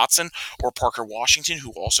hit Dotson or Parker Washington,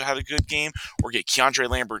 who also had a good game, or get Keandre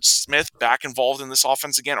Lambert-Smith back involved in this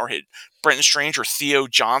offense again, or hit Brenton Strange or Theo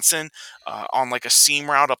Johnson on like a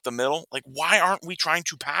seam route up the middle? Like, why aren't we trying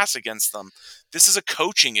to pass against them? This is a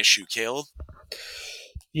coaching issue, Caleb.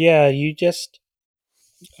 Yeah,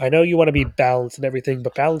 I know you want to be balanced and everything,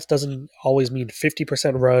 but balance doesn't always mean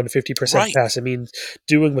 50% run, 50% Right. pass. It means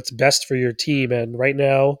doing what's best for your team. And right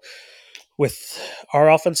now, with our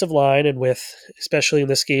offensive line and especially in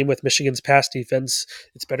this game with Michigan's pass defense,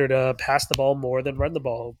 it's better to pass the ball more than run the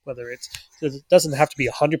ball. It doesn't have to be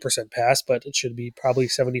 100% pass, but it should be probably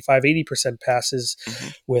 75, 80% passes Mm-hmm.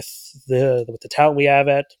 with the talent we have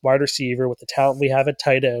at wide receiver, with the talent we have at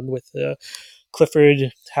tight end, with the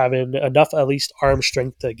Clifford having enough at least arm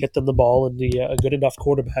strength to get them the ball and a good enough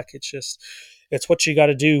quarterback. It's what you got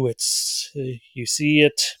to do. You see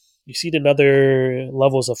it. You see it in other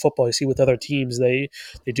levels of football. You see with other teams, they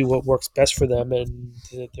do what works best for them, and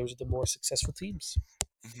those are the more successful teams.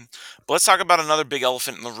 Mm-hmm. But let's talk about another big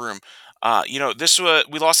elephant in the room.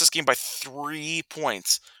 We lost this game by 3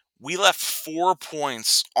 points. We left 4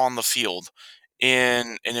 points on the field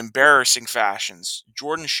in an embarrassing fashions.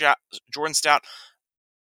 Jordan Stout.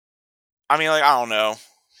 I mean, like, I don't know.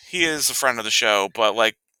 He is a friend of the show, but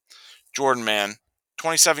like Jordan, man,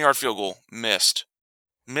 27-yard field goal missed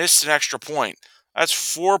an extra point. That's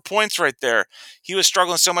 4 points right there. He was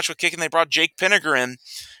struggling so much with kicking. They brought Jake Pinniger in,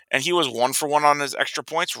 and he was 1 for 1 on his extra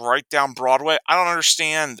points right down Broadway. I don't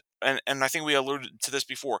understand, and I think we alluded to this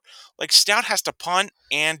before. Like, Stout has to punt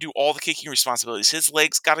and do all the kicking responsibilities. His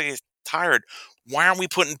legs got to get tired. Why aren't we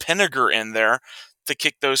putting Pinniger in there to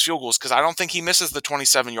kick those field goals? Because I don't think he misses the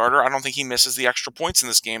 27-yarder. I don't think he misses the extra points in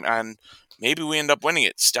this game, and maybe we end up winning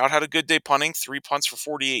it. Stout had a good day punting, 3 punts for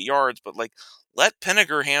 48 yards, but like, let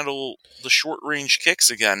Pinniger handle the short range kicks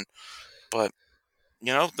again. But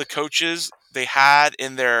the coaches, they had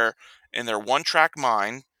in their one track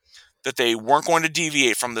mind that they weren't going to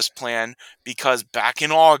deviate from this plan because back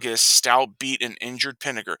in August, Stout beat an injured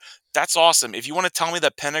Pinniger. That's awesome. If you want to tell me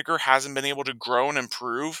that Pinniger hasn't been able to grow and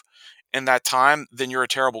improve in that time, then you're a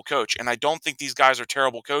terrible coach. And I don't think these guys are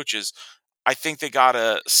terrible coaches. I think they got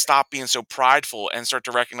to stop being so prideful and start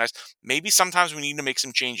to recognize maybe sometimes we need to make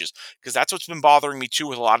some changes, because that's what's been bothering me too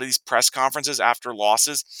with a lot of these press conferences after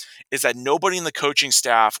losses, is that nobody in the coaching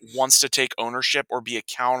staff wants to take ownership or be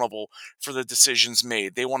accountable for the decisions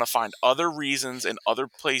made. They want to find other reasons and other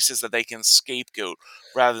places that they can scapegoat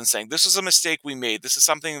rather than saying, this is a mistake we made. This is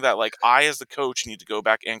something that like I as the coach need to go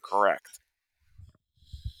back and correct.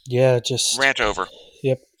 Yeah, just Rant over.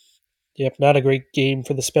 Yep, not a great game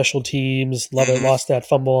for the special teams. Lovett lost that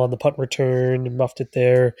fumble on the punt return and muffed it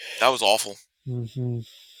there. That was awful.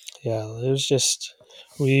 Yeah, it was just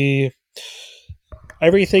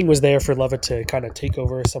everything was there for Lovett to kind of take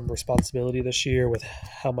over some responsibility this year with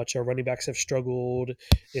how much our running backs have struggled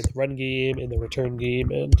in the run game, in the return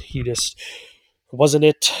game, and he just wasn't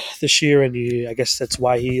it this year. And I guess that's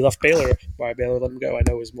why he left Baylor, why Baylor let him go. I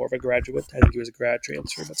know he was more of a graduate. I think he was a grad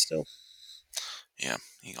transfer, but still. Yeah,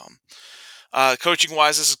 he gone. Coaching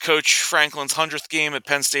wise, this is Coach Franklin's 100th game at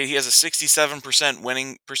Penn State. He has a 67%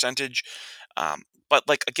 winning percentage. But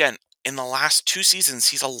like again, in the last 2 seasons,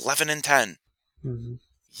 he's 11-10. Mm-hmm.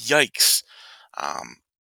 Yikes.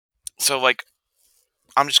 So like,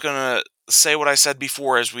 I'm just gonna say what I said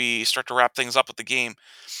before as we start to wrap things up with the game.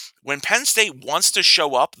 When Penn State wants to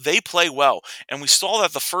show up, they play well. And we saw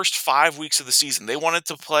that the first 5 weeks of the season. They wanted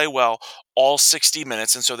to play well all 60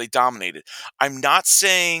 minutes, and so they dominated. I'm not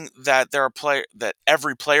saying that that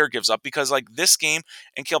every player gives up, because like this game,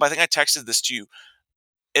 and Caleb, I think I texted this to you.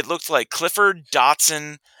 It looked like Clifford,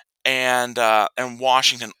 Dotson, and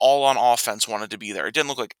Washington all on offense wanted to be there. It didn't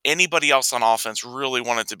look like anybody else on offense really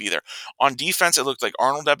wanted to be there. On defense, it looked like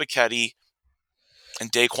Arnold Ebiketie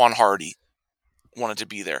and Daquan Hardy wanted to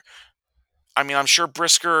be there. I mean, I'm sure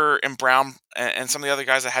Brisker and Brown and some of the other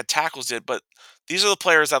guys that had tackles did, but these are the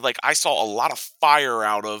players that like I saw a lot of fire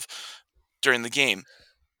out of during the game.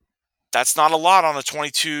 That's not a lot on a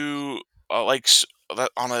 22 on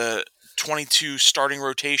a 22 starting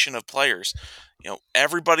rotation of players.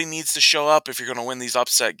 Everybody needs to show up if you're going to win these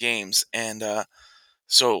upset games, and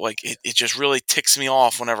so like it just really ticks me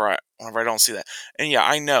off whenever I don't see that. And yeah,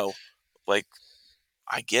 I know, like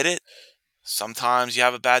I get it. Sometimes you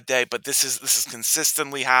have a bad day, but this is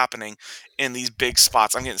consistently happening in these big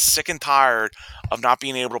spots. I'm getting sick and tired of not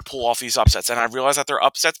being able to pull off these upsets, and I realize that they're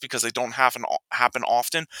upsets because they don't happen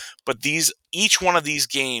often. But each one of these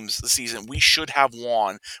games this season, we should have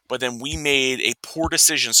won, but then we made a poor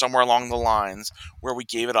decision somewhere along the lines where we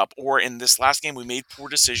gave it up. Or in this last game, we made poor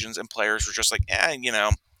decisions, and players were just like,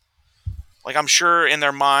 like I'm sure in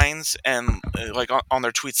their minds and like on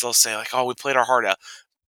their tweets they'll say like, "Oh, we played our heart out."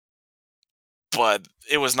 But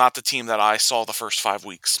it was not the team that I saw the first 5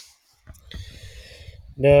 weeks.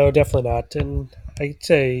 No, definitely not. And I'd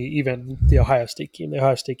say even the Ohio State game,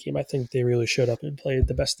 I think they really showed up and played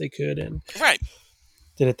the best they could and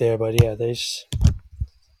did it there. But yeah,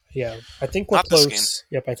 I think we're not close.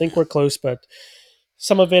 Yep, I think we're close, but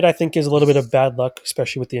some of it I think is a little bit of bad luck,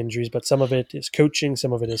 especially with the injuries, but some of it is coaching,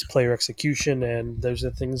 some of it is player execution, and those are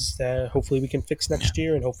the things that hopefully we can fix next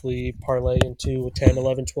year and hopefully parlay into a 10,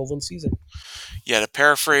 11, 12-win season. Yeah, to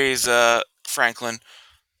paraphrase Franklin,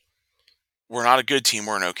 we're not a good team,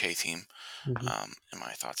 we're an okay team, in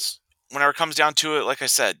my thoughts. Whenever it comes down to it, like I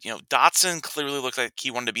said, Dotson clearly looked like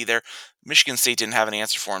he wanted to be there. Michigan State didn't have an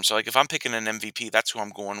answer for him. So, like, if I'm picking an MVP, that's who I'm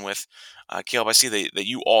going with. Caleb, I see that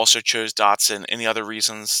you also chose Dotson. Any other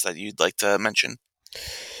reasons that you'd like to mention?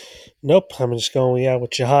 Nope, I'm just going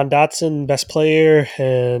with Jahan Dotson, best player,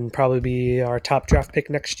 and probably be our top draft pick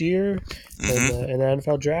next year in the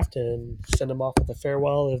NFL draft, and send him off with a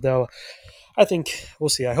farewell. Though I think we'll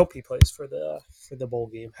see. I hope he plays for the bowl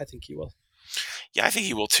game. I think he will. Yeah, I think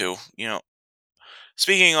he will too.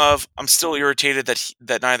 Speaking of, I'm still irritated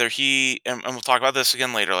that neither he and we'll talk about this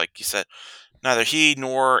again later, like you said. Neither he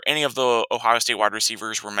nor any of the Ohio State wide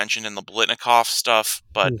receivers were mentioned in the Blitnikoff stuff,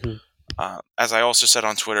 but as I also said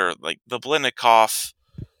on Twitter, like the Blitnikoff,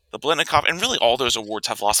 and really all those awards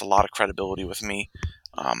have lost a lot of credibility with me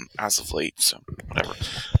as of late. So whatever.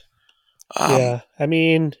 Yeah, I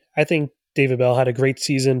mean, I think David Bell had a great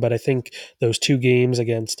season, but I think those 2 games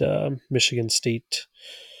against Michigan State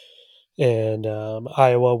and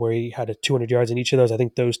Iowa, where he had 200 yards in each of those, I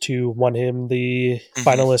think those 2 won him the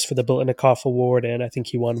finalist for the Biletnikoff Award, and I think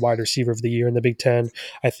he won wide receiver of the year in the Big Ten.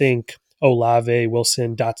 I think Olave,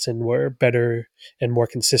 Wilson, Dotson were better and more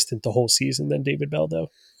consistent the whole season than David Bell, though.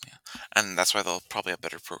 Yeah. And that's why they'll probably have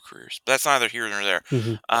better pro careers. But that's neither here nor there.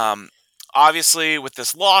 Obviously, with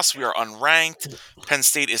this loss, we are unranked. Penn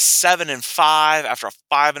State is 7-5 after a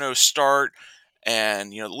 5-0 start.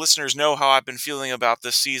 And, the listeners know how I've been feeling about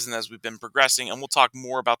this season as we've been progressing. And we'll talk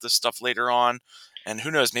more about this stuff later on And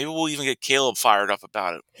who knows? Maybe we'll even get Caleb fired up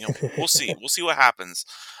about it. We'll see. We'll see what happens.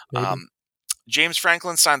 Maybe. James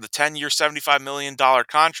Franklin signed the 10-year, $75 million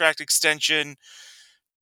contract extension.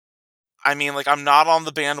 I mean, I'm not on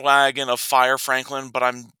the bandwagon of fire Franklin, but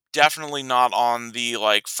I'm definitely not on the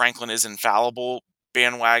Franklin is infallible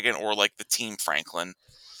bandwagon or the team Franklin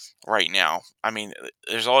right now. I mean,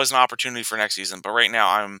 there's always an opportunity for next season, but right now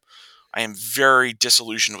I am very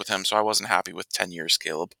disillusioned with him, so I wasn't happy with 10 years,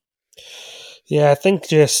 Caleb. Yeah, I think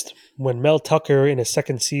just when Mel Tucker in his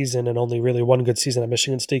second season and only really one good season at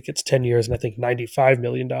Michigan State gets 10 years and I think $95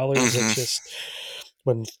 million, it's just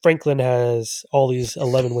when Franklin has all these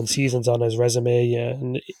 11-win seasons on his resume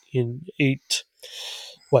and in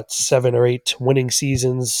 7 or 8 winning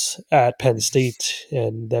seasons at Penn State,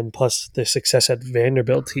 and then plus the success at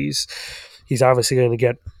Vanderbilt, he's obviously going to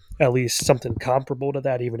get at least something comparable to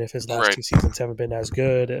that, even if his last Right. 2 seasons haven't been as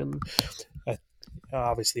good. And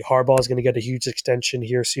obviously, Harbaugh is going to get a huge extension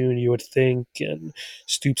here soon, you would think, and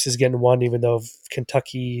Stoops is getting one, even though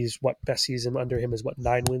Kentucky's best season under him is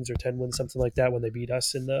 9 wins or 10 wins, something like that, when they beat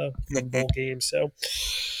us in the bowl game. So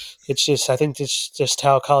I think it's just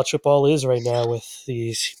how college football is right now with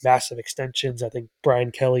these massive extensions. I think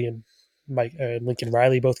Brian Kelly and Lincoln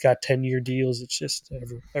Riley both got 10-year deals. It's just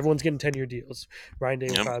everyone's getting 10-year deals. Ryan Day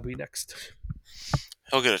will probably be next.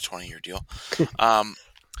 He'll get a 20-year deal.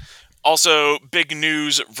 Also, big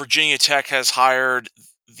news, Virginia Tech has hired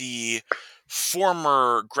the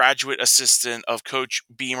former graduate assistant of Coach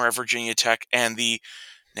Beamer at Virginia Tech and the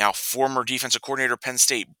now former defensive coordinator at Penn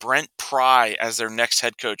State, Brent Pry, as their next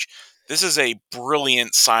head coach. This is a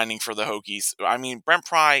brilliant signing for the Hokies. I mean, Brent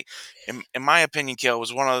Pry, in my opinion, Kale,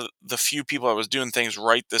 was one of the few people that was doing things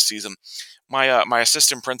right this season. My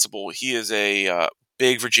assistant principal, he is a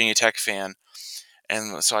big Virginia Tech fan,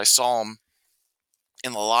 and so I saw him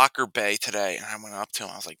in the locker bay today, and I went up to him.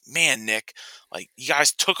 I was like, "Man, Nick, you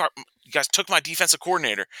guys took my defensive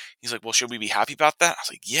coordinator." He's like, "Well, should we be happy about that?" I was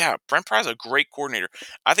like, "Yeah, Brent Pry's a great coordinator.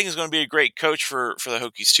 I think he's going to be a great coach for the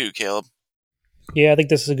Hokies too, Caleb." Yeah, I think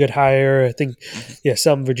this is a good hire. I think,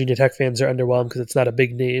 some Virginia Tech fans are underwhelmed because it's not a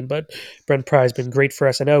big name, but Brent Pry's been great for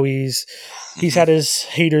us. I know he's had his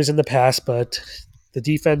haters in the past, but the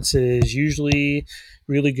defense is usually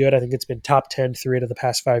really good. I think it's been top 10 3 out of the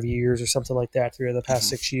past 5 years or something like that, 3 out of the past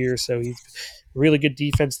 6 years. So he's really good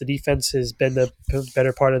defense. The defense has been the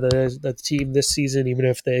better part of the team this season, even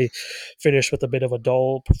if they finished with a bit of a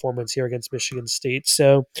dull performance here against Michigan State.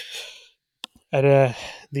 So, and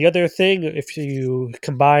the other thing, if you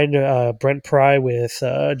combine Brent Pry with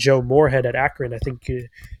Joe Moorhead at Akron, I think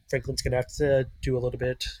Franklin's going to have to do a little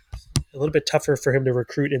bit tougher for him to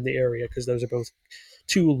recruit in the area, because those are both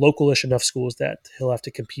two localish enough schools that he'll have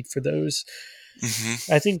to compete for those.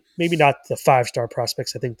 I think maybe not the 5-star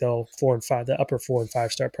prospects. I think the upper 4 and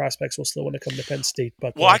 5-star prospects will still want to come to Penn State.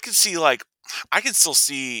 But I can see I can still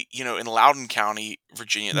see in Loudoun County,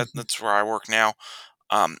 Virginia. That's where I work now.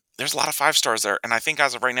 There's a lot of 5-stars there, and I think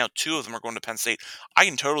as of right now, 2 of them are going to Penn State. I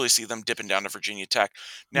can totally see them dipping down to Virginia Tech.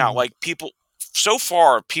 Now, people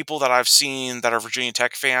that I've seen that are Virginia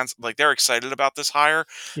Tech fans, they're excited about this hire.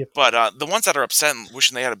 Yep. But the ones that are upset and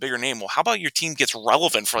wishing they had a bigger name, well, how about your team gets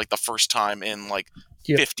relevant for the first time in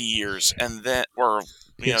 50 years, and then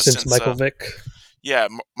since Michael Vick. Yeah,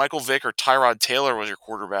 Michael Vick or Tyrod Taylor was your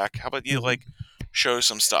quarterback. How about you show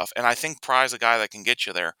some stuff? And I think Pry's a guy that can get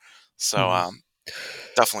you there. So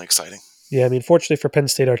definitely exciting. Yeah, I mean, fortunately for Penn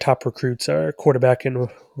State, our top recruits are quarterback and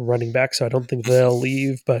running back, so I don't think they'll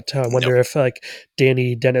leave. But I wonder if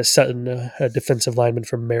Danny Dennis Sutton, a defensive lineman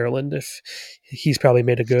from Maryland, if he's probably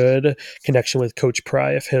made a good connection with Coach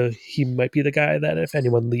Pry, if he might be the guy that if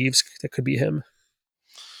anyone leaves, that could be him.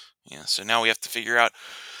 Yeah, so now we have to figure out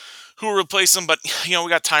who will replace him, but we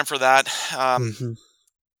got time for that.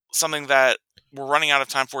 Something that we're running out of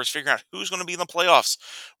time for is figuring out who's going to be in the playoffs.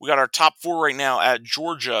 We got our top 4 right now at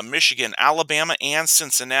Georgia, Michigan, Alabama, and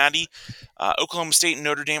Cincinnati. Oklahoma State and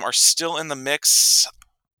Notre Dame are still in the mix.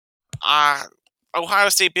 Ohio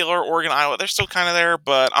State, Baylor, Oregon, Iowa, they're still kind of there,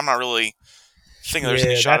 but I'm not really thinking there's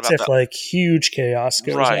any shot about that. That's if huge chaos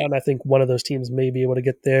goes on. I think one of those teams may be able to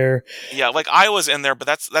get there. Yeah, Iowa's in there, but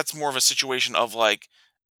that's more of a situation of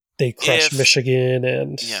they crush Michigan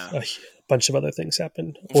and a bunch of other things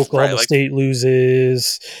happen. Oklahoma State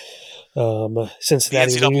loses.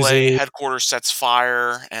 Cincinnati the NCAA loses. Headquarters sets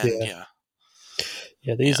fire, and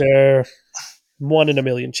these are 1 in a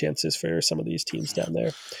million chances for some of these teams down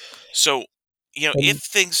there. So, if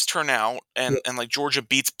things turn out and Georgia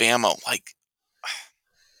beats Bama,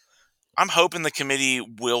 I'm hoping the committee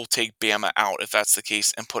will take Bama out if that's the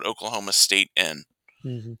case and put Oklahoma State in.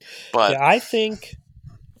 But I think,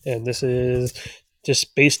 and this is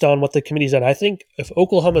just based on what the committee's done. I think if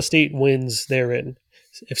Oklahoma State wins, they're in.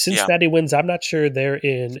 If Cincinnati wins, I'm not sure they're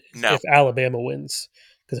in. No. If Alabama wins,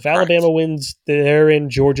 because if Correct. Alabama wins, they're in.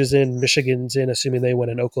 Georgia's in. Michigan's in. Assuming they win,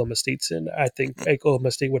 and Oklahoma State's in. I think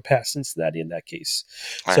Oklahoma State would pass Cincinnati in that case.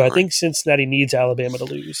 So I think Cincinnati needs Alabama to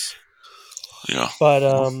lose. Yeah. But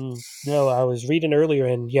no, I was reading earlier,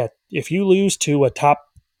 and yeah, if you lose to a top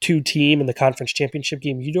 2 team in the conference championship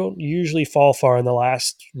game, you don't usually fall far in the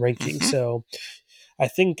last ranking. Mm-hmm. So I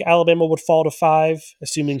think Alabama would fall to 5,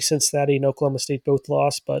 assuming Cincinnati and Oklahoma State both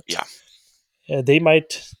lost. But they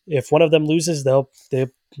might, if one of them loses, they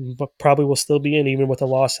probably will still be in, even with a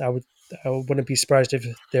loss. I wouldn't be surprised if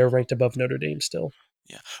they're ranked above Notre Dame still.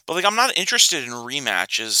 Yeah, but like I'm not interested in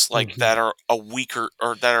rematches like that are a weaker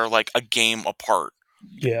or that are like a game apart.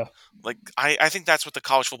 Yeah. Like I think that's what the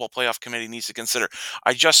College Football Playoff Committee needs to consider.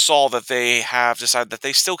 I just saw that they have decided that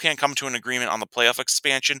they still can't come to an agreement on the playoff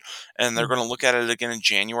expansion, and they're going to look at it again in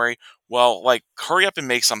January. Well, like hurry up and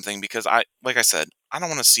make something, because like I said, I don't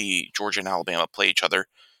want to see Georgia and Alabama play each other,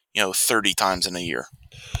 30 times in a year.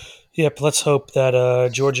 Yep. Let's hope that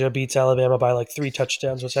Georgia beats Alabama by like 3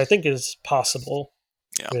 touchdowns, which I think is possible.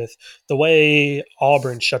 Yeah. With the way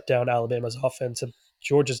Auburn shut down Alabama's offense, and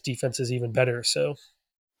Georgia's defense is even better. So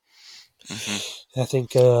I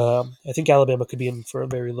think Alabama could be in for a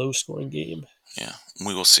very low scoring game. Yeah,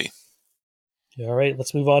 we will see. All right,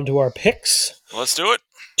 let's move on to our picks. Let's do it.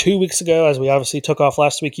 2 weeks ago, as we obviously took off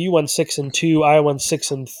last week, you won 6-2, I won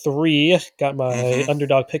 6-3. Got my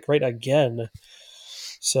underdog pick right again.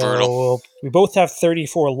 So Brutal. we both have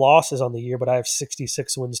 34 losses on the year, but I have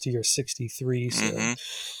 66 wins to your 63. So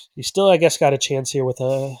you still, I guess, got a chance here with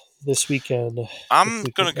this weekend. I'm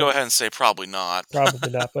going to go ahead and say probably not.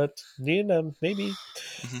 Probably not, but maybe.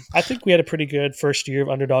 I think we had a pretty good first year of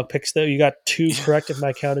underdog picks, though. You got 2 correct if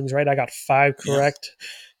my counting's right. I got 5 correct,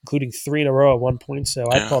 including 3 in a row at one point. So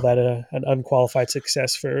I'd call that an unqualified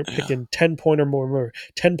success for picking 10 points or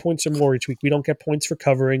more each week. We don't get points for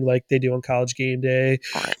covering like they do on College Game Day.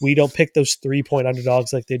 Right. We don't pick those 3-point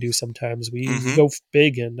underdogs like they do sometimes. We go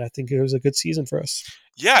big, and I think it was a good season for us.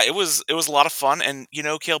 Yeah, it was a lot of fun. And,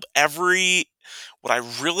 Caleb, what I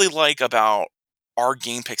really like about our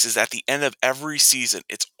game picks is at the end of every season,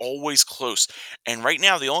 it's always close. And right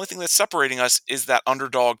now, the only thing that's separating us is that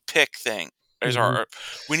underdog pick thing.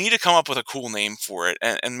 We need to come up with a cool name for it,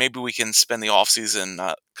 and maybe we can spend the off season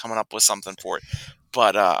coming up with something for it.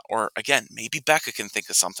 But or again, maybe Becca can think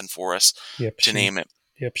of something for us to name it.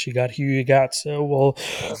 Yep, she got who you got, so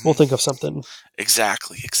we'll think of something.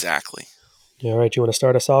 Exactly. All right, you want to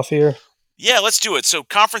start us off here? Yeah, let's do it. So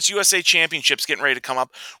Conference USA Championships getting ready to come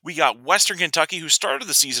up. We got Western Kentucky, who started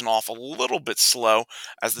the season off a little bit slow,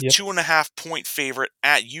 as the 2.5-point favorite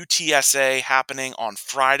at UTSA, happening on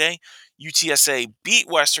Friday. UTSA beat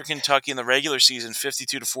Western Kentucky in the regular season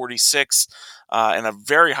 52-46 in a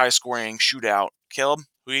very high-scoring shootout. Caleb,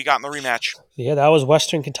 who you got in the rematch? Yeah, that was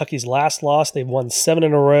Western Kentucky's last loss. They've won 7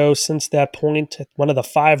 in a row since that point. One of the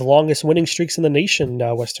 5 longest winning streaks in the nation,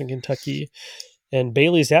 Western Kentucky. And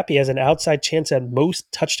Bailey Zappi has an outside chance at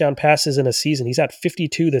most touchdown passes in a season. He's at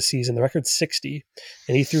 52 this season. The record's 60.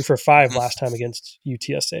 And he threw for 5 last time against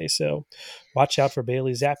UTSA. So watch out for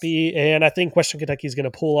Bailey Zappi. And I think Western Kentucky is going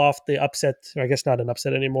to pull off the upset. Or I guess not an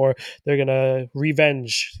upset anymore. They're going to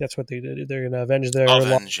revenge. That's what they did. They're going to avenge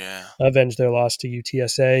their loss to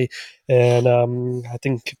UTSA. And I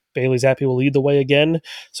think Bailey Zappi will lead the way again.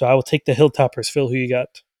 So I will take the Hilltoppers. Phil, who you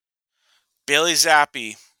got? Bailey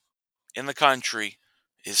Zappi in the country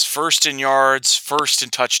is first in yards, first in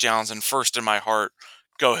touchdowns, and first in my heart.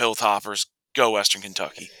 Go Hilltoppers. Go Western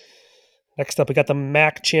Kentucky. Next up, we got the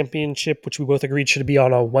MAC Championship, which we both agreed should be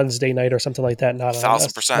on a Wednesday night or something like that, not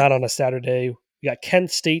 1,000%. Not on a Saturday. We got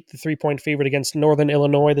Kent State, the 3-point favorite against Northern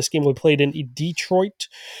Illinois. This game will be played in Detroit.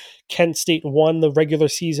 Kent State won the regular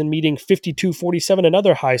season meeting 52-47,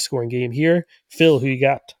 another high-scoring game here. Phil, who you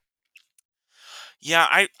got? Yeah,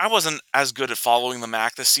 I wasn't as good at following the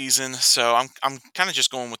MAC this season, so I'm kind of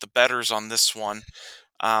just going with the bettors on this one.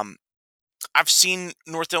 I've seen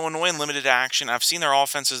North Illinois in limited action. I've seen their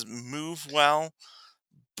offenses move well,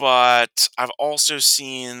 but I've also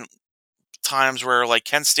seen times where like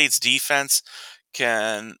Kent State's defense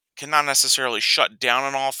can not necessarily shut down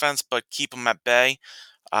an offense, but keep them at bay.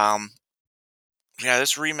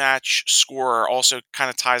 This rematch score also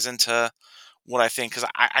kind of ties into what I think, because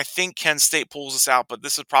I think Kent State pulls this out, but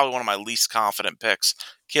this is probably one of my least confident picks.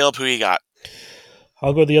 Caleb, who you got?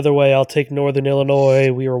 I'll go the other way. I'll take Northern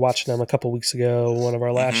Illinois. We were watching them a couple weeks ago, one of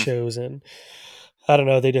our last shows, and I don't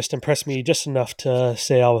know, they just impressed me just enough to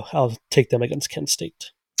say I'll take them against Kent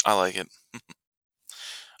State. I like it.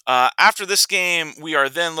 After this game, we are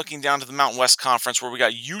then looking down to the Mountain West Conference, where we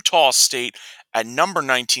got Utah State at number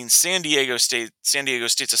 19, San Diego State. San Diego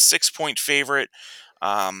State's a 6-point favorite.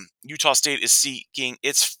 Utah State is seeking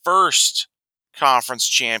its first conference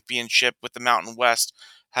championship, with the Mountain West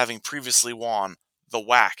having previously won the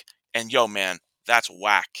WAC. And yo, man, that's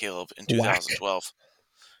WAC, Caleb, in Whack. 2012.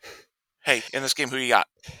 Hey, in this game, who you got?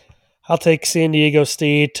 I'll take San Diego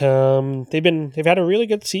State. They've had a really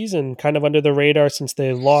good season, kind of under the radar since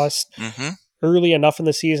they lost Mm-hmm. early enough in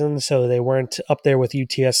the season, so they weren't up there with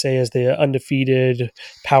UTSA as the undefeated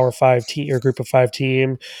Power Five team or Group of Five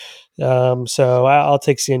team. So I'll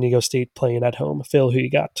take San Diego State playing at home. Phil, who you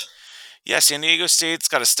got? Yeah, San Diego State's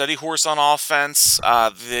got a steady horse on offense.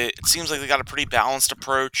 It seems like they got a pretty balanced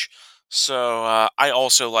approach. So I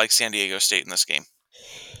also like San Diego State in this game.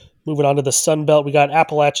 Moving on to the Sun Belt, we got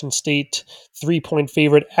Appalachian State, 3-point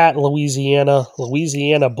favorite at Louisiana.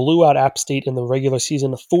 Louisiana blew out App State in the regular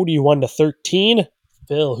season, 41-13.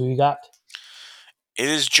 Phil, who you got? It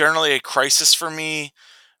is generally a crisis for me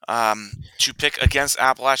to pick against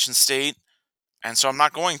Appalachian State, and so I'm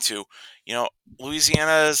not going to.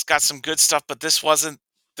 Louisiana's got some good stuff, but this wasn't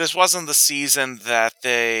the season that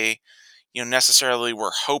they necessarily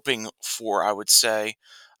were hoping for, I would say.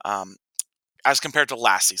 As compared to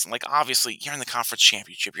last season. Like, obviously, you're in the conference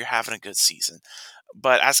championship. You're having a good season.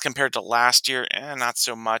 But as compared to last year, not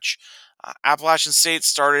so much. Appalachian State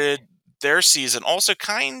started their season also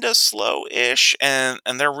kind of slow-ish, and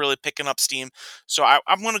they're really picking up steam. So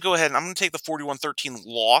I'm going to go ahead and I'm going to take the 41-13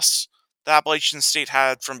 loss that Appalachian State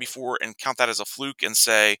had from before and count that as a fluke and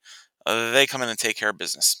say they come in and take care of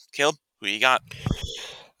business. Caleb, who you got?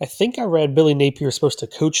 I think I read Billy Napier is supposed to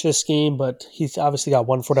coach this game, but he's obviously got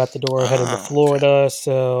one foot out the door heading to Okay. Florida.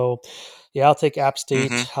 So, yeah, I'll take App State.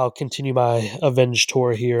 Mhm. I'll continue my avenge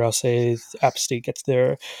tour here. I'll say App State gets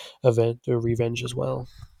their revenge as well.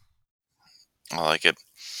 I like it.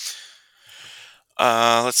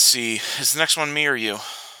 Let's see. Is the next one me or you?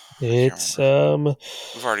 It's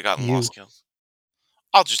We've already gotten you. lost kills.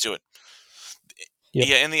 I'll just do it. Yep.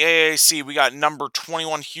 Yeah, in the AAC, we got number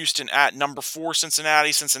 21 Houston at number 4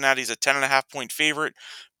 Cincinnati. Cincinnati's a 10.5-point favorite.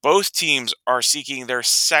 Both teams are seeking their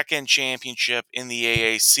second championship in the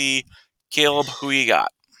AAC. Caleb, who you got?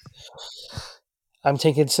 I'm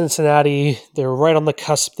taking Cincinnati. They're right on the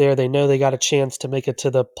cusp there. They know they got a chance to make it to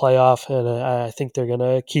the playoff, and I think they're going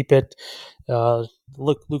to keep it.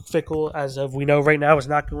 Luke Fickell, as of we know right now, is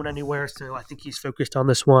not going anywhere, so I think he's focused on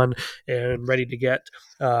this one and ready to get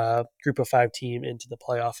Group of Five team into the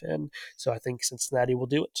playoff. And so I think Cincinnati will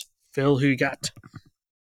do it. Phil, who you got?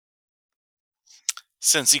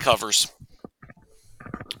 Cincy covers.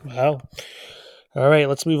 Wow. All right,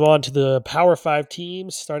 let's move on to the Power 5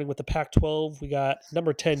 teams, starting with the Pac-12. We got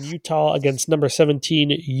number 10 Utah against number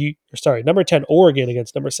 17 number 10 Oregon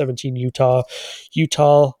against number 17 Utah.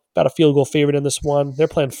 Utah about a field goal favorite in this one. They're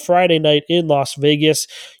playing Friday night in Las Vegas.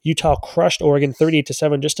 Utah crushed Oregon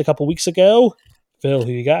 38-7 just a couple weeks ago. Phil,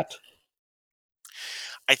 who you got?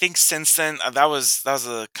 I think since then, that was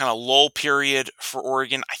a kind of lull period for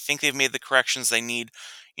Oregon. I think they've made the corrections they need.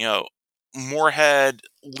 Moorhead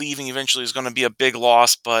leaving eventually is going to be a big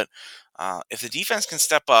loss, but if the defense can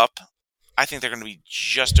step up, I think they're going to be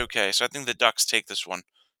just okay. So I think the Ducks take this one.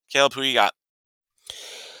 Caleb, who you got?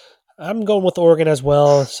 I'm going with Oregon as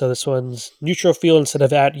well. So this one's neutral field instead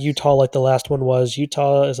of at Utah like the last one was.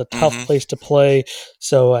 Utah is a tough place to play.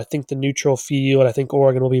 So I think the neutral field, I think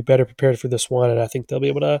Oregon will be better prepared for this one, and I think they'll be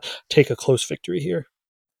able to take a close victory here.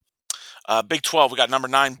 Big 12, we got number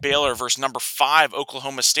 9 Baylor versus number 5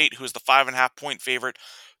 Oklahoma State, who is the 5.5-point favorite.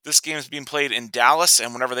 This game is being played in Dallas,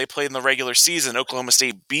 and whenever they played in the regular season, Oklahoma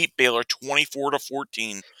State beat Baylor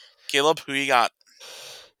 24-14. Caleb, who you got?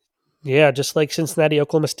 Yeah, just like Cincinnati,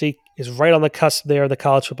 Oklahoma State is right on the cusp there, the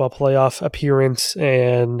college football playoff appearance,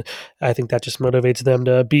 and I think that just motivates them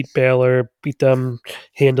to beat Baylor, beat them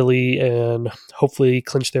handily, and hopefully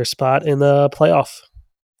clinch their spot in the playoff.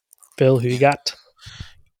 Phil, who you got?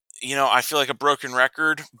 I feel like a broken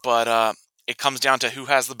record, but it comes down to who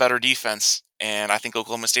has the better defense, and I think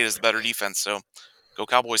Oklahoma State is the better defense, so go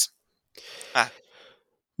Cowboys.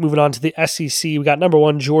 Moving on to the SEC, we got number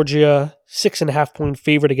 1 Georgia, 6.5-point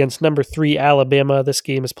favorite against number 3 Alabama. This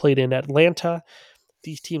game is played in Atlanta.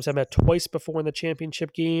 These teams have met twice before in the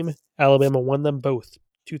championship game. Alabama won them both,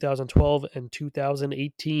 2012 and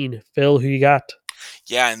 2018. Phil, who you got?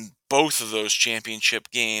 Yeah, and both of those championship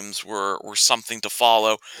games were something to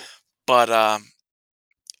follow. But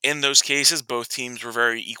in those cases, both teams were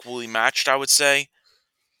very equally matched, I would say.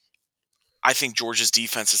 I think Georgia's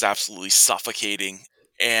defense is absolutely suffocating.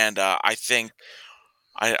 And I think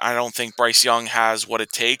I don't think Bryce Young has what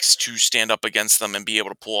it takes to stand up against them and be able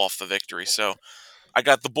to pull off the victory. So I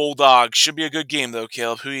got the Bulldogs. Should be a good game, though,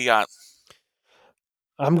 Caleb. Who you got?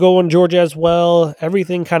 I'm going Georgia as well.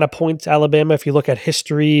 Everything kind of points Alabama. If you look at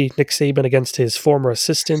history, Nick Saban against his former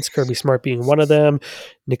assistants, Kirby Smart being one of them.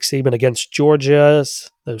 Nick Saban against Georgia,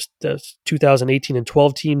 those 2018 and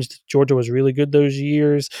 12 teams. Georgia was really good those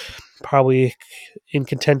years, probably in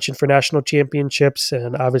contention for national championships,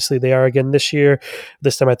 and obviously they are again this year.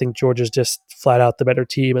 This time I think Georgia's just flat out the better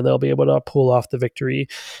team, and they'll be able to pull off the victory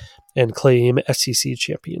and claim SEC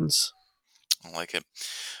champions. I like it.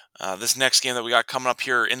 This next game that we got coming up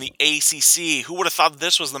here in the ACC, who would have thought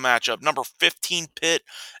this was the matchup? Number 15 Pitt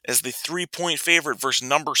as the 3-point favorite versus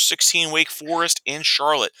number 16 Wake Forest in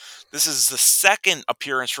Charlotte. This is the second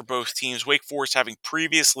appearance for both teams, Wake Forest having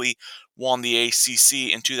previously won the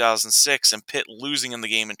ACC in 2006 and Pitt losing in the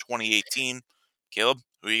game in 2018. Caleb,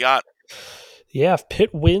 who you got? Yeah, if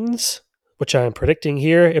Pitt wins, which I'm predicting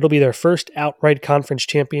here, it'll be their first outright conference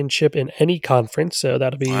championship in any conference, so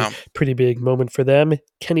that'll be a pretty big moment for them.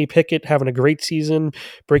 Kenny Pickett having a great season,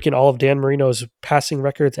 breaking all of Dan Marino's passing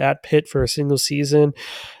records at Pitt for a single season,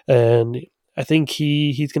 and I think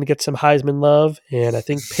he's going to get some Heisman love, and I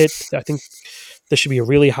think this should be a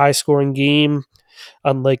really high-scoring game.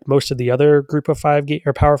 Unlike most of the other Group of Five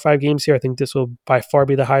or Power Five games here, I think this will by far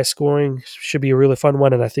be the high scoring. Should be a really fun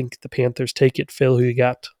one, and I think the Panthers take it. Phil, who you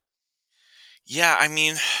got? Yeah, I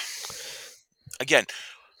mean, again,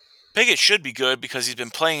 Pickett should be good because he's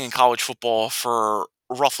been playing in college football for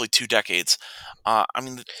roughly 2 decades.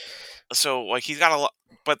 So he's got a lot,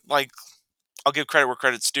 but I'll give credit where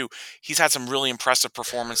credit's due. He's had some really impressive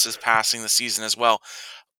performances passing the season as well.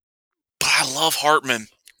 But I love Hartman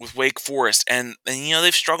with Wake Forest, and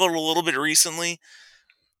they've struggled a little bit recently.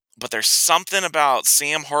 But there's something about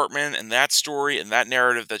Sam Hartman and that story and that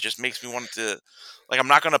narrative that just makes me want to. I'm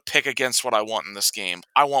not going to pick against what I want in this game.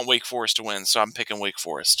 I want Wake Forest to win, so I'm picking Wake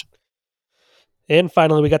Forest. And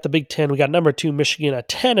finally, we got the Big Ten. We got number 2 Michigan, a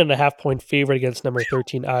 10.5-point favorite against number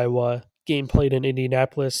 13 Iowa. Game played in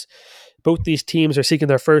Indianapolis. Both these teams are seeking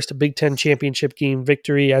their first Big Ten championship game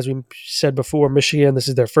victory. As we said before, Michigan, this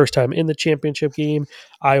is their first time in the championship game.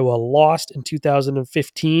 Iowa lost in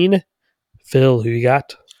 2015. Phil, who you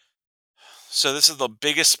got? So this is the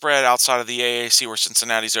biggest spread outside of the AAC where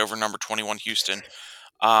Cincinnati's over number 21 Houston.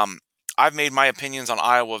 I've made my opinions on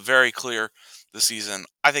Iowa very clear this season.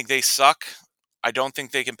 I think they suck. I don't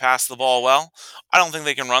think they can pass the ball well. I don't think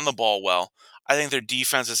they can run the ball well. I think their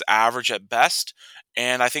defense is average at best.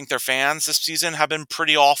 And I think their fans this season have been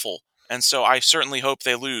pretty awful. And so I certainly hope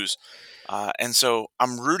they lose. And so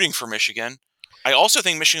I'm rooting for Michigan. I also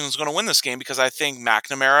think Michigan's going to win this game because I think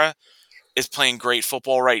McNamara is playing great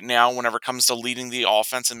football right now whenever it comes to leading the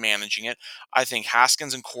offense and managing it. I think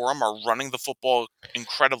Haskins and Corum are running the football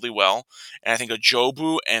incredibly well. And I think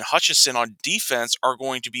Ajobu and Hutchinson on defense are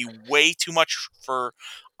going to be way too much for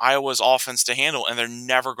Iowa's offense to handle, and they're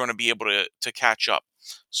never going to be able to catch up.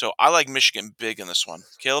 So I like Michigan big in this one.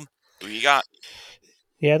 Caleb, who you got?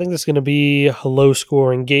 Yeah, I think this is going to be a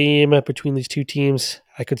low-scoring game between these two teams.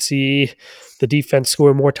 I could see the defense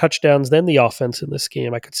score more touchdowns than the offense in this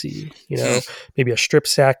game. I could see, maybe a strip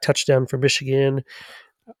sack touchdown for Michigan.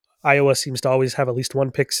 Iowa seems to always have at least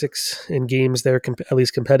one pick six in games they're at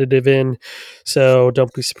least competitive in. So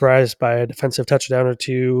don't be surprised by a defensive touchdown or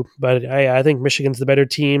two. But I think Michigan's the better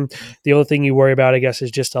team. The only thing you worry about, I guess,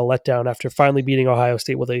 is just a letdown after finally beating Ohio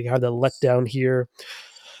State. Will they have the letdown here?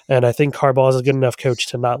 And I think Harbaugh is a good enough coach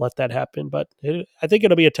to not let that happen. But I think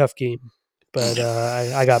it'll be a tough game. But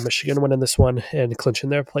I got Michigan winning this one and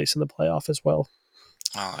clinching their place in the playoff as well.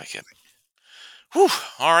 I like it. Whew.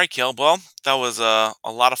 All right, Caleb. Well, that was a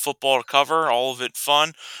lot of football to cover, all of it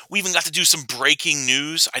fun. We even got to do some breaking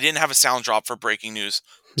news. I didn't have a sound drop for breaking news.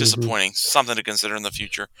 Disappointing. Mm-hmm. Something to consider in the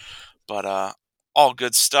future. But all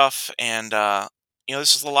good stuff. And,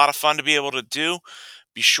 this is a lot of fun to be able to do.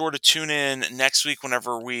 Be sure to tune in next week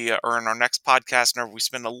whenever we are in our next podcast, whenever we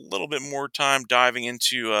spend a little bit more time diving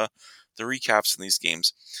into the recaps in these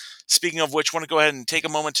games. Speaking of which, I want to go ahead and take a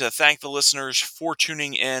moment to thank the listeners for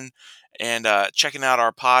tuning in and checking out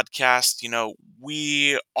our podcast.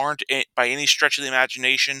 We aren't, by any stretch of the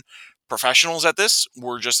imagination, professionals at this.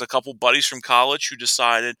 We're just a couple buddies from college who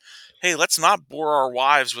decided, hey, let's not bore our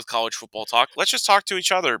wives with college football talk. Let's just talk to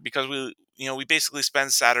each other because we basically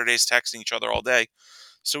spend Saturdays texting each other all day.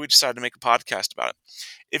 So we decided to make a podcast about it.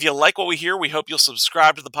 If you like what we hear, we hope you'll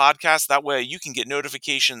subscribe to the podcast. That way you can get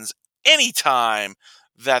notifications anytime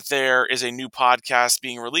that there is a new podcast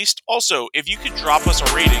being released. Also, if you could drop us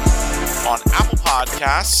a rating on Apple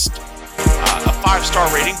Podcasts, a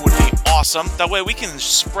 5-star rating would be awesome. awesome. That way we can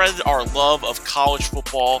spread our love of college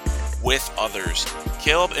football with others.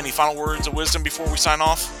 Caleb, any final words of wisdom before we sign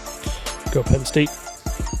off? Go Penn State.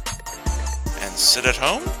 And sit at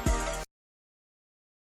home.